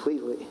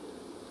completely.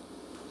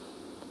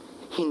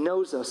 He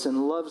knows us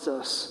and loves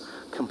us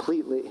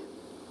completely.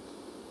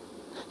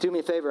 Do me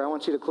a favor. I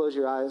want you to close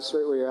your eyes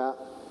right where you're at.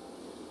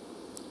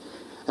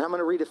 And I'm going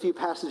to read a few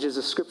passages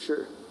of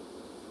Scripture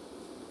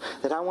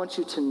that I want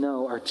you to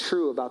know are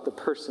true about the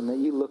person that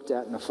you looked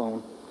at in the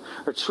phone,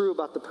 or true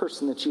about the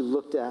person that you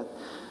looked at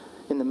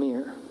in the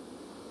mirror.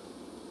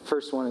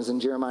 First one is in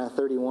Jeremiah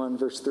 31,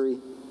 verse 3.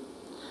 It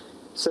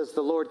says,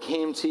 "The Lord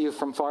came to you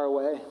from far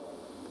away,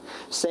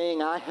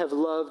 saying, I have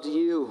loved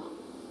you.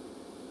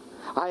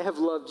 I have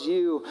loved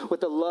you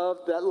with a love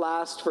that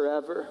lasts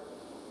forever.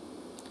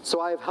 So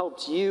I have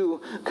helped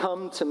you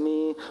come to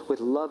me with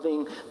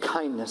loving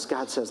kindness."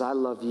 God says, I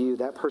love you,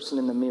 that person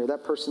in the mirror,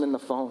 that person in the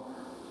phone.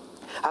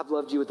 I've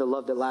loved you with a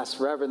love that lasts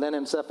forever. And then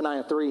in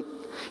Zephaniah 3,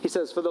 he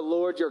says, "For the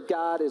Lord your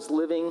God is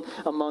living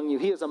among you.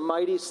 He is a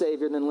mighty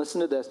Savior." And then listen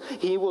to this.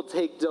 "He will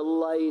take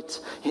delight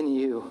in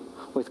you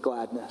with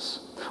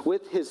gladness.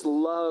 With His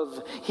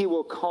love, He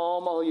will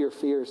calm all your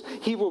fears.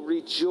 He will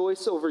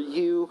rejoice over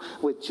you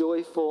with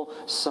joyful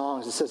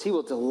songs." It says He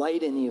will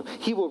delight in you.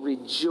 He will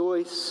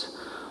rejoice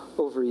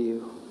over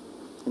you.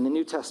 In the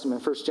New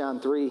Testament, 1 John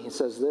 3, he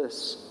says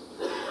this.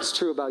 It's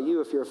true about you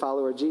if you're a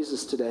follower of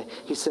Jesus today.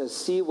 He says,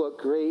 "See what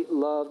great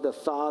love the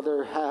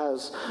Father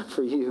has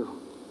for you,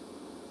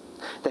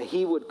 that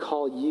He would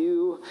call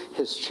you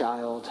His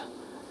child."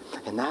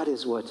 And that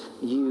is what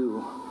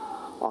you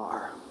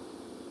are,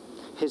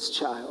 His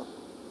child.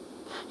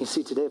 You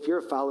see, today, if you're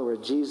a follower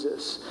of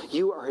Jesus,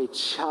 you are a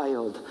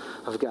child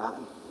of God.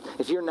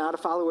 If you're not a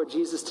follower of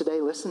Jesus today,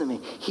 listen to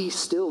me. He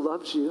still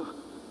loves you.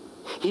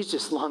 He's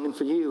just longing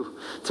for you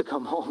to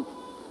come home.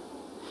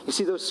 You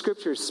see, those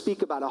scriptures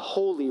speak about a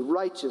holy,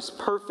 righteous,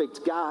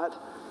 perfect God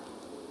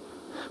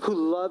who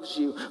loves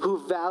you, who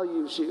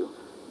values you.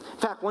 In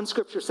fact, one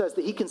scripture says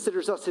that He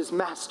considers us His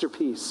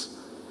masterpiece.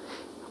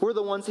 We're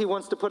the ones He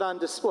wants to put on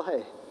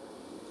display.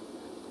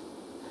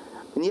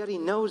 And yet He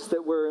knows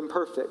that we're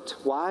imperfect.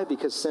 Why?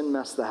 Because sin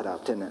messed that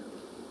up, didn't it?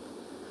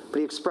 But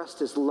He expressed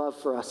His love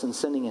for us in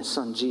sending His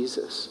Son,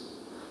 Jesus,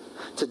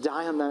 to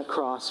die on that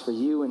cross for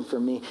you and for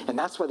me. And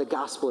that's why the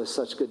gospel is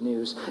such good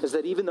news, is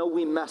that even though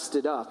we messed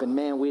it up, and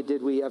man,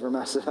 did we ever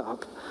mess it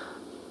up,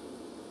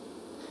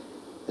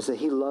 is that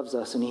He loves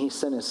us and He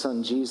sent His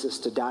Son Jesus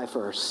to die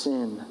for our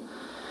sin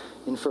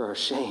and for our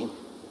shame.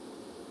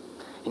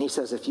 And He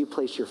says, if you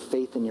place your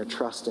faith and your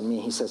trust in me,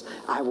 He says,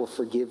 I will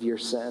forgive your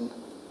sin.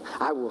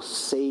 I will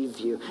save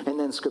you. And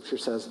then Scripture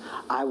says,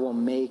 I will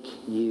make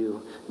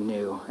you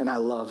new. And I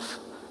love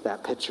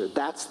that picture.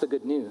 That's the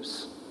good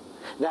news.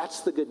 That's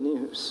the good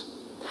news.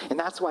 And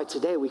that's why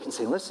today we can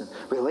say, listen,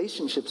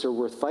 relationships are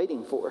worth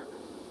fighting for.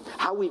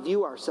 How we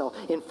view ourselves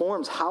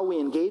informs how we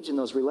engage in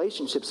those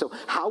relationships. So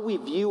how we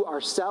view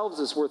ourselves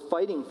is worth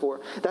fighting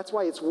for. That's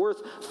why it's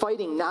worth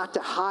fighting not to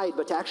hide,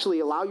 but to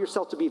actually allow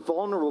yourself to be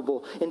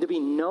vulnerable and to be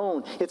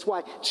known. It's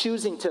why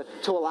choosing to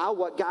allow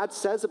what God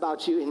says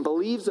about you and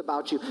believes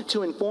about you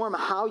to inform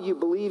how you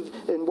believe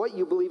and what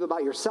you believe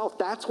about yourself.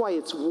 That's why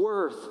it's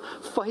worth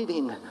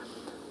fighting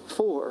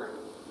for.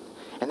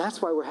 And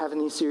that's why we're having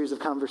these series of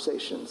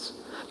conversations,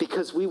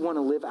 because we want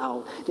to live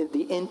out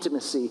the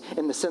intimacy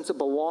and the sense of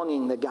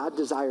belonging that God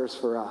desires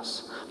for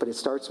us. But it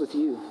starts with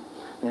you,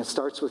 and it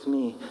starts with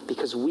me,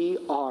 because we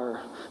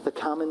are the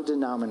common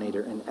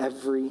denominator in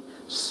every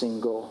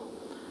single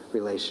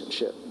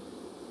relationship.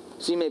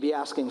 So you may be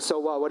asking, so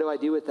what do I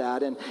do with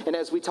that? And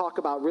as we talk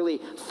about really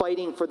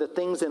fighting for the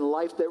things in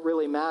life that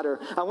really matter,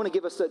 I want to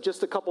give us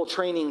just a couple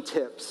training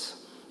tips,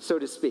 so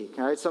to speak.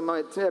 All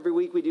right, every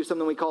week we do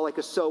something we call like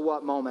a so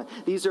what moment.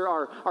 These are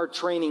our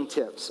training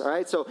tips. All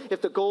right, so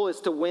if the goal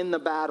is to win the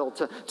battle,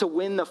 to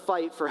win the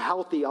fight for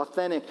healthy,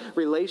 authentic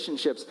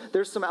relationships,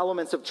 there's some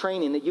elements of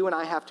training that you and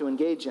I have to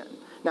engage in.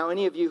 Now,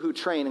 any of you who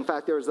train, in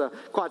fact, there was a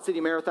Quad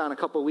City Marathon a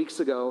couple of weeks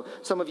ago.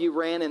 Some of you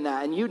ran in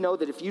that, and you know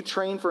that if you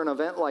train for an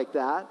event like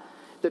that,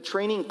 the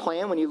training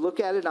plan, when you look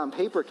at it on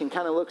paper, can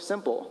kind of look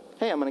simple.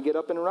 Hey, I'm going to get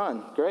up and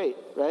run. Great,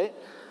 right?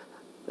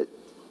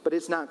 But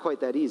it's not quite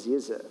that easy,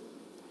 is it?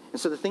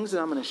 And so the things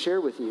that I'm going to share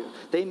with you,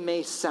 they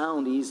may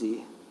sound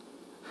easy,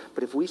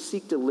 but if we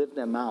seek to live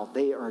them out,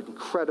 they are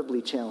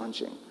incredibly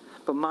challenging.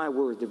 But my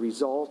word, the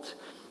result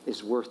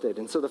is worth it.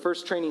 And so the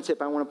first training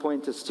tip I want to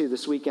point us to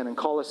this weekend and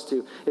call us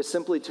to is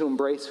simply to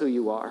embrace who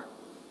you are.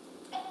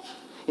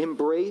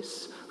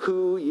 Embrace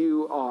who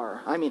you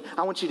are. I mean,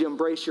 I want you to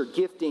embrace your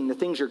gifting, the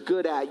things you're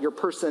good at, your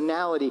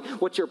personality,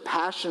 what you're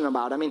passionate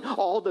about. I mean,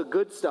 all the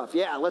good stuff.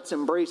 Yeah, let's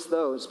embrace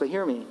those. But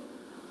hear me.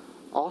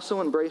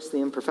 Also embrace the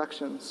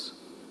imperfections.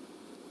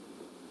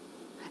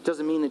 It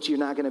doesn't mean that you're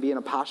not going to be in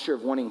a posture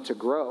of wanting to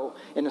grow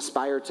and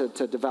aspire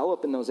to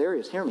develop in those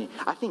areas. Hear me.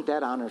 I think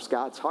that honors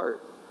God's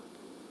heart.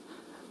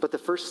 But the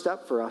first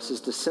step for us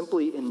is to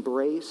simply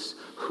embrace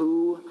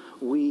who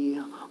we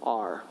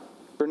are.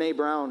 Brene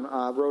Brown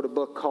wrote a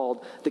book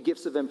called The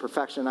Gifts of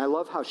Imperfection. I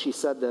love how she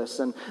said this,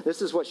 and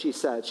this is what she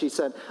said. She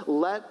said,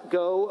 let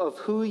go of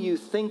who you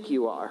think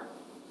you are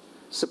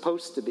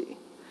supposed to be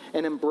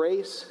and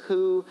embrace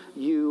who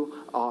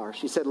you are.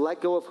 She said,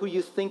 let go of who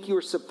you think you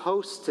are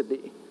supposed to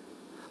be.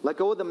 Let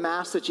go of the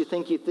mask that you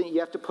think you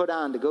have to put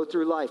on to go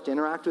through life, to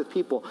interact with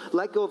people.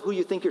 Let go of who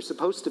you think you're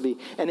supposed to be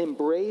and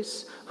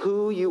embrace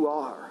who you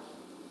are.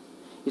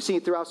 You see,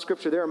 throughout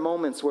Scripture, there are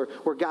moments where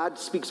God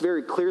speaks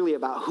very clearly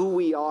about who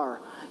we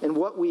are and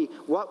what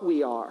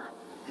we are.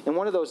 And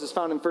one of those is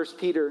found in 1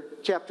 Peter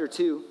chapter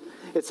 2.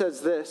 It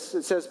says this.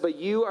 It says, but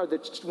you are the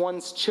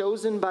ones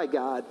chosen by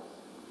God,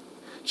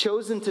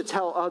 chosen to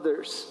tell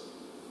others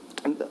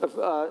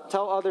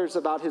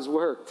about his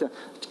work,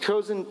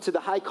 chosen to the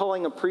high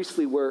calling of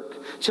priestly work,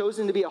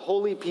 chosen to be a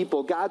holy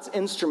people, God's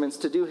instruments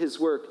to do his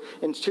work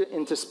and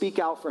to speak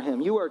out for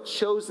him. You are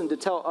chosen to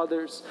tell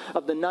others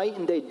of the night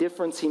and day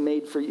difference he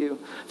made for you,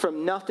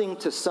 from nothing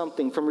to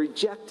something, from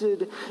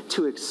rejected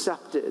to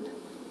accepted.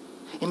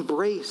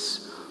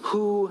 Embrace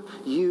who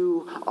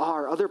you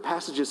are. Other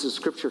passages of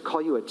Scripture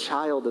call you a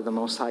child of the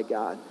Most High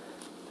God.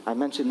 I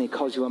mentioned he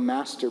calls you a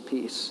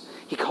masterpiece.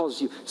 He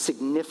calls you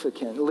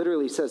significant. It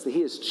literally says that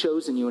he has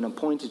chosen you and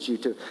appointed you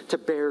to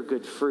bear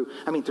good fruit.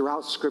 I mean,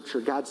 throughout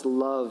Scripture, God's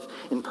love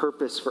and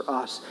purpose for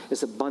us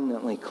is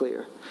abundantly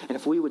clear. And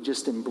if we would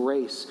just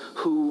embrace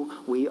who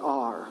we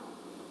are,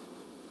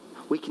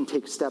 we can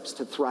take steps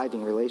to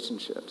thriving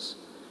relationships.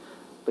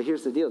 But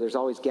here's the deal. There's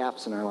always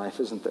gaps in our life,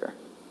 isn't there?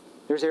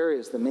 There's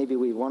areas that maybe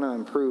we want to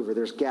improve, or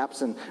there's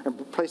gaps and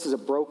places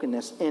of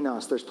brokenness in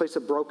us. There's places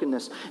of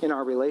brokenness in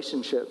our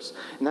relationships.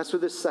 And that's where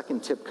this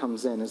second tip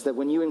comes in, is that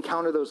when you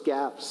encounter those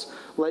gaps,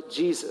 let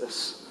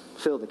Jesus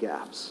fill the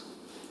gaps.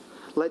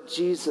 Let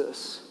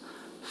Jesus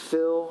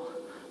fill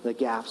the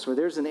gaps. Where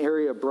there's an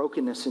area of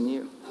brokenness in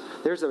you,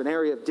 there's an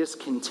area of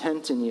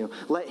discontent in you,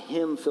 let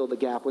him fill the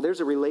gap. Where there's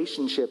a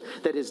relationship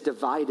that is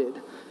divided,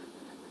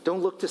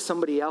 don't look to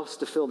somebody else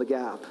to fill the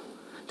gap.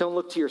 Don't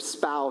look to your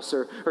spouse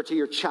or to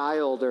your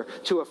child or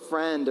to a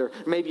friend, or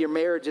maybe your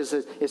marriage is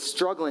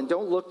struggling.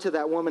 Don't look to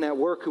that woman at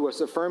work who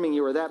is affirming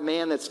you, or that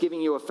man that's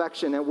giving you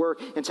affection at work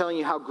and telling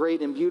you how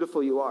great and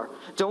beautiful you are.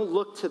 Don't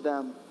look to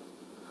them.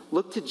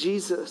 Look to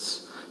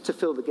Jesus to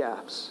fill the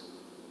gaps.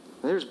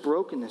 There's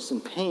brokenness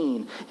and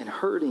pain and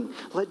hurting.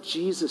 Let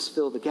Jesus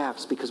fill the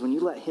gaps, because when you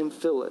let him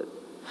fill it,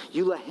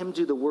 you let him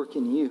do the work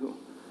in you.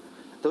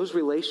 Those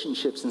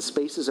relationships and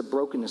spaces of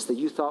brokenness that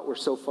you thought were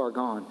so far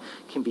gone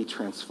can be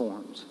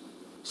transformed.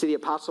 See, the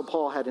Apostle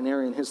Paul had an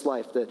area in his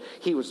life that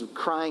he was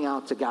crying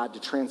out to God to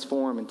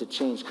transform and to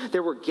change.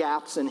 There were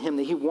gaps in him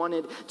that he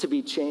wanted to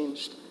be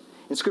changed.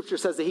 And Scripture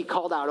says that he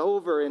called out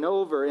over and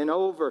over and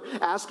over,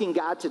 asking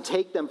God to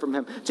take them from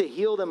him, to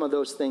heal them of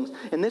those things.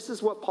 And this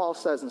is what Paul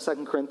says in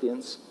 2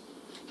 Corinthians.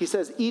 He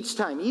says, each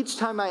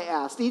time I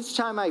asked, each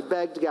time I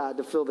begged God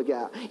to fill the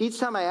gap, each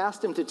time I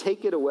asked him to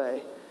take it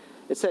away,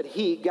 it said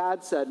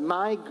God said,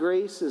 my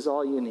grace is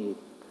all you need.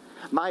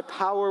 My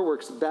power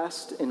works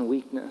best in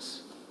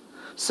weakness.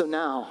 So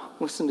now,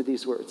 listen to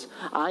these words.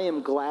 I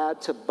am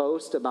glad to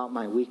boast about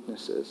my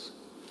weaknesses,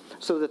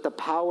 so that the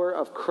power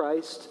of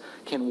Christ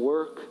can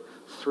work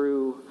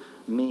through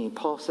me.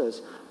 Paul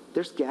says,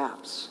 there's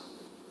gaps,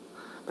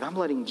 but I'm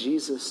letting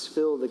Jesus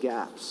fill the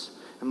gaps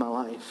in my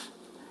life.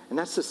 And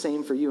that's the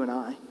same for you and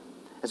I.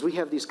 As we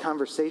have these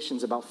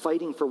conversations about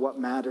fighting for what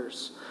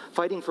matters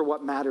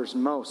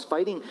most,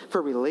 fighting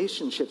for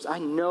relationships, I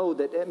know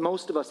that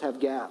most of us have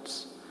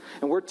gaps.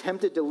 And we're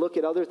tempted to look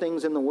at other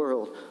things in the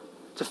world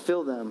to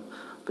fill them,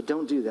 but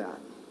don't do that.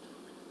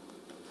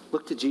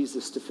 Look to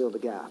Jesus to fill the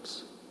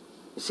gaps.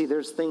 You see,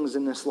 there's things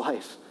in this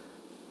life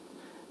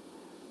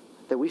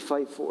that we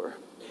fight for.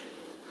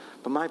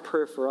 But my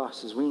prayer for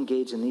us as we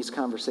engage in these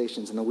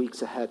conversations in the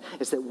weeks ahead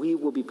is that we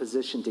will be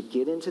positioned to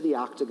get into the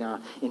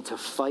octagon and to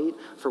fight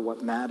for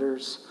what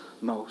matters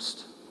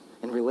most.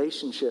 And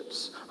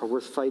relationships are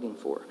worth fighting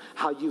for.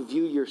 How you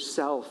view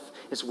yourself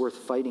is worth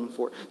fighting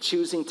for.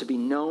 Choosing to be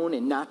known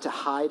and not to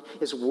hide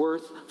is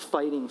worth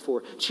fighting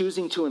for.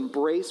 Choosing to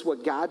embrace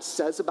what God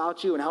says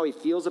about you and how he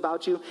feels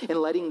about you and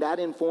letting that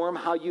inform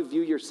how you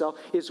view yourself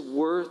is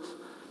worth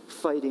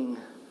fighting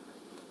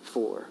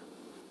for.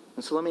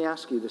 And so let me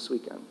ask you this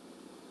weekend.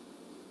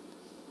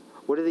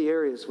 What are the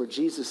areas where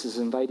Jesus is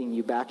inviting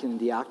you back into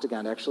the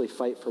octagon to actually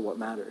fight for what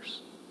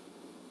matters?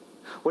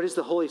 What is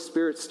the Holy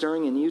Spirit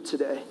stirring in you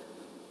today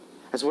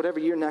as whatever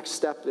your next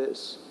step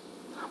is?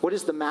 What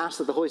is the mass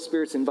that the Holy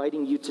Spirit's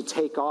inviting you to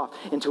take off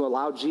and to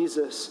allow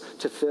Jesus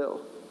to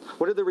fill?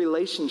 What are the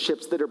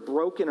relationships that are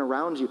broken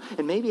around you?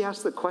 And maybe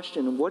ask the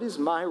question, what is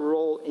my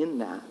role in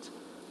that?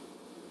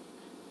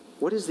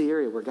 What is the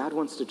area where God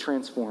wants to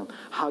transform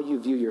how you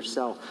view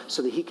yourself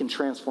so that he can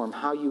transform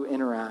how you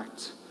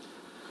interact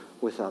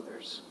with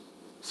others?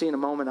 See, in a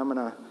moment, I'm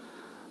going to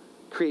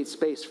create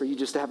space for you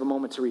just to have a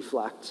moment to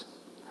reflect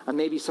on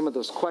maybe some of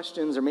those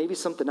questions or maybe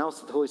something else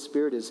that the Holy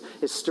Spirit is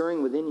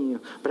stirring within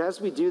you. But as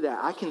we do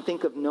that, I can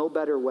think of no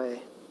better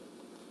way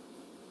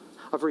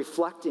of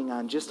reflecting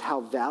on just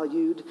how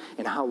valued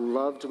and how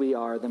loved we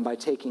are than by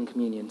taking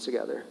communion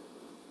together.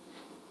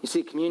 You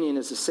see, communion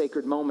is a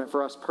sacred moment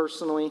for us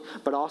personally,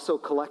 but also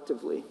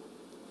collectively,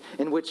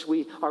 in which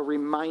we are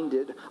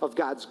reminded of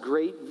God's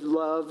great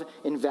love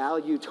and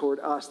value toward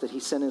us, that he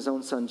sent his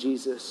own son,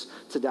 Jesus,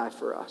 to die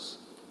for us.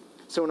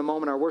 So in a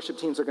moment, our worship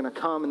teams are going to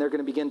come and they're going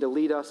to begin to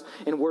lead us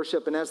in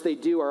worship. And as they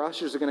do, our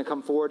ushers are going to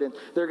come forward and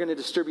they're going to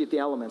distribute the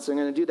elements. They're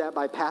going to do that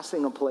by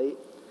passing a plate.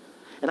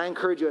 And I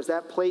encourage you, as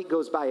that plate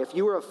goes by, if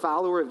you are a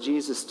follower of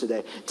Jesus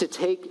today, to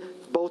take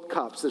both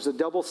cups. There's a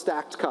double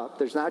stacked cup.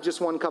 There's not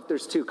just one cup,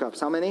 there's two cups.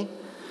 How many?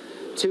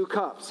 2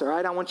 cups, all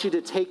right? I want you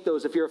to take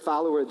those if you're a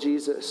follower of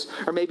Jesus.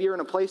 Or maybe you're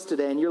in a place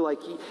today and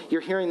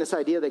you're hearing this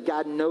idea that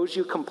God knows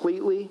you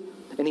completely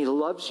and he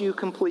loves you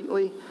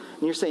completely.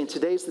 And you're saying,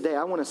 today's the day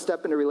I want to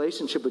step into a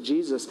relationship with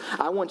Jesus.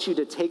 I want you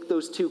to take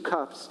those 2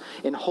 cups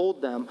and hold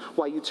them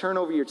while you turn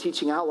over your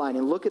teaching outline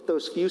and look at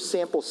those few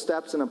sample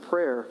steps in a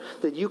prayer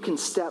that you can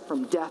step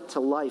from death to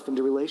life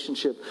into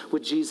relationship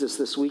with Jesus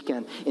this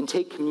weekend and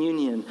take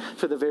communion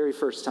for the very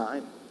first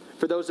time.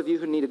 For those of you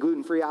who need a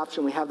gluten-free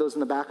option, we have those in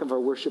the back of our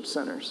worship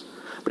centers.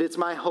 But it's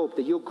my hope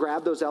that you'll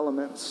grab those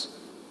elements,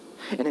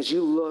 and as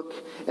you look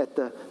at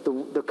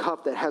the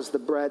cup that has the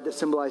bread that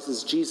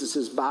symbolizes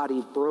Jesus'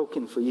 body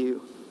broken for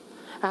you,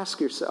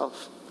 ask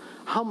yourself,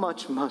 how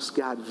much must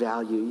God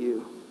value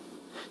you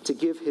to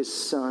give his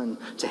son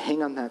to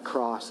hang on that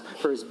cross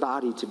for his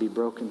body to be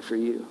broken for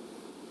you?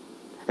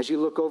 As you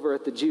look over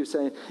at the juice,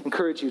 I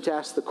encourage you to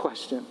ask the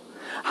question,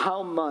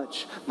 how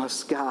much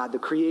must God, the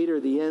creator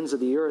of the ends of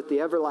the earth,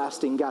 the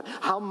everlasting God,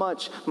 how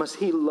much must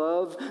he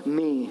love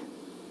me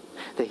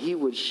that he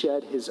would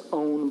shed his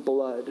own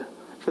blood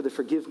for the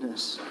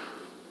forgiveness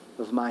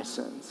of my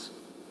sins?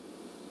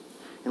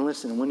 And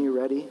listen, when you're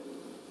ready,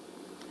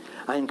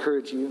 I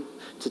encourage you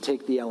to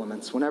take the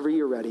elements. Whenever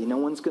you're ready, no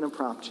one's going to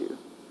prompt you.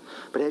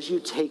 But as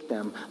you take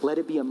them, let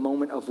it be a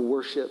moment of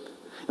worship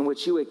in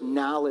which you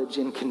acknowledge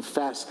and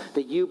confess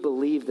that you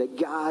believe that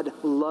God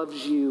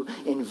loves you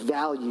and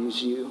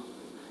values you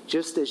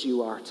just as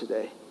you are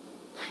today.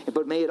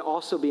 But may it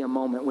also be a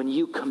moment when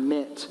you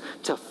commit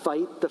to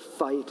fight the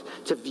fight,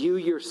 to view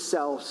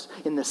yourselves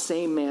in the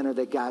same manner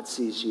that God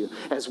sees you,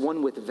 as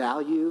one with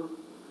value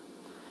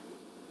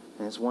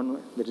and as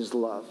one that is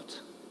loved.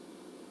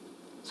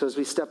 So as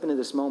we step into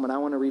this moment, I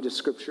want to read a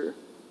scripture.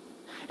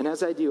 And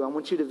as I do, I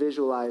want you to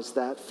visualize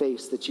that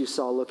face that you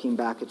saw looking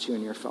back at you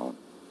in your phone.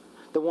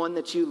 The one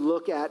that you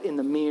look at in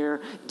the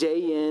mirror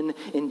day in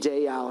and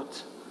day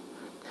out.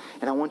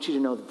 And I want you to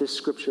know that this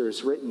scripture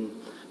is written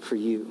for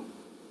you.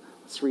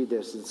 Let's read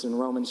this. It's in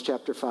Romans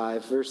chapter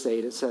 5, verse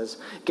 8. It says,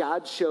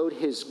 God showed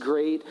his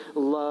great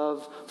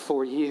love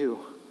for you.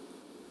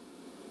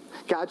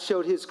 God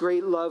showed his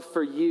great love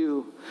for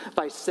you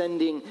by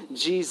sending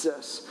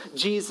Jesus.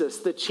 Jesus,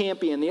 the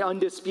champion, the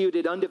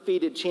undisputed,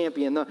 undefeated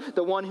champion,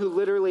 the one who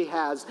literally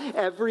has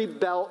every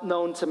belt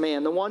known to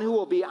man, the one who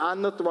will be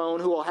on the throne,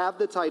 who will have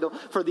the title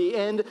for the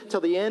end, till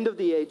the end of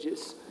the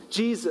ages.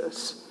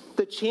 Jesus,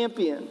 the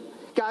champion.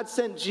 God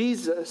sent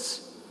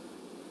Jesus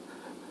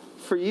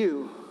for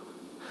you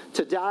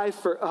to die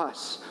for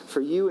us,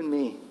 for you and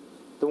me.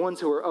 The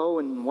ones who are 0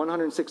 and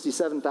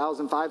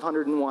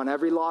 167,501,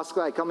 every lost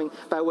guy coming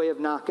by way of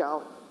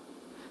knockout.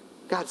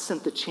 God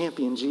sent the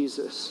champion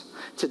Jesus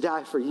to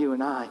die for you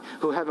and I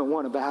who haven't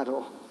won a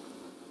battle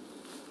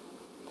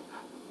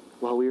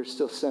while we are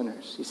still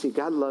sinners. You see,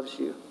 God loves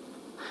you.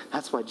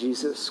 That's why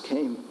Jesus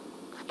came.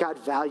 God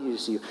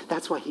values you.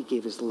 That's why he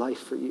gave his life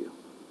for you.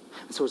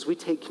 And so as we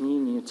take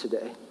communion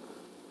today,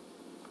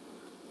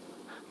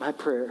 My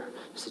prayer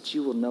is that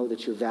you will know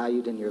that you're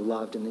valued and you're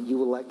loved, and that you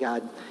will let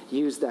God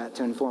use that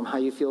to inform how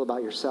you feel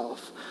about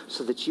yourself,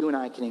 so that you and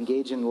I can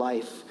engage in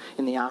life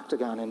in the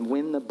octagon and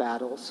win the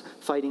battles,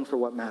 fighting for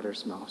what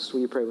matters most.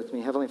 Will you pray with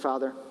me? Heavenly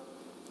Father,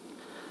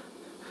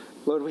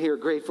 Lord, we are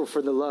grateful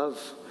for the love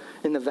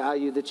and the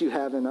value that you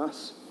have in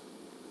us.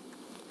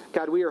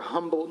 God, we are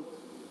humbled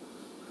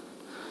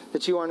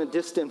that you aren't a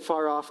distant,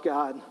 far-off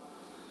God,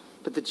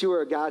 but that you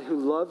are a God who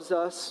loves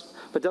us,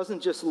 but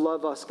doesn't just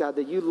love us, God,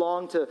 that you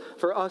long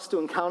for us to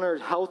encounter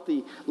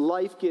healthy,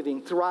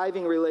 life-giving,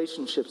 thriving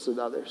relationships with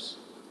others.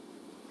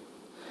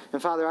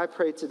 And Father, I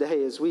pray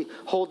today as we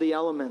hold the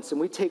elements and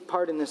we take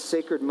part in this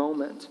sacred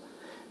moment,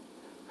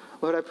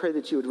 Lord, I pray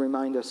that you would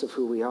remind us of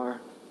who we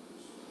are.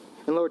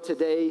 And Lord,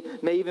 today,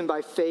 may even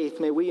by faith,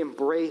 may we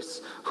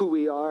embrace who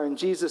we are. And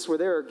Jesus, where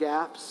there are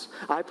gaps,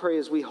 I pray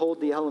as we hold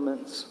the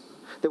elements,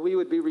 that we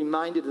would be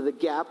reminded of the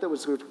gap that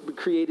was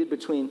created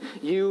between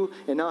you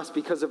and us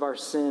because of our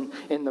sin,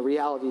 and the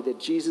reality that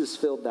Jesus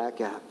filled that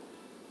gap.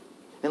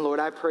 And Lord,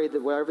 I pray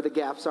that wherever the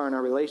gaps are in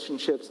our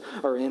relationships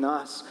or in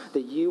us,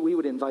 that we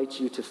would invite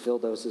you to fill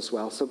those as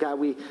well. So God,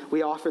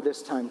 we offer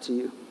this time to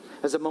you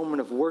as a moment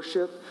of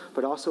worship,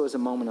 but also as a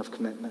moment of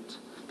commitment,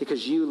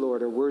 because you,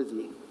 Lord, are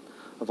worthy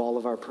of all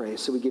of our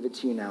praise. So we give it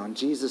to you now. In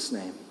Jesus'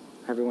 name.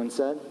 Everyone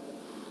said?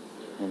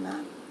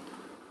 Amen.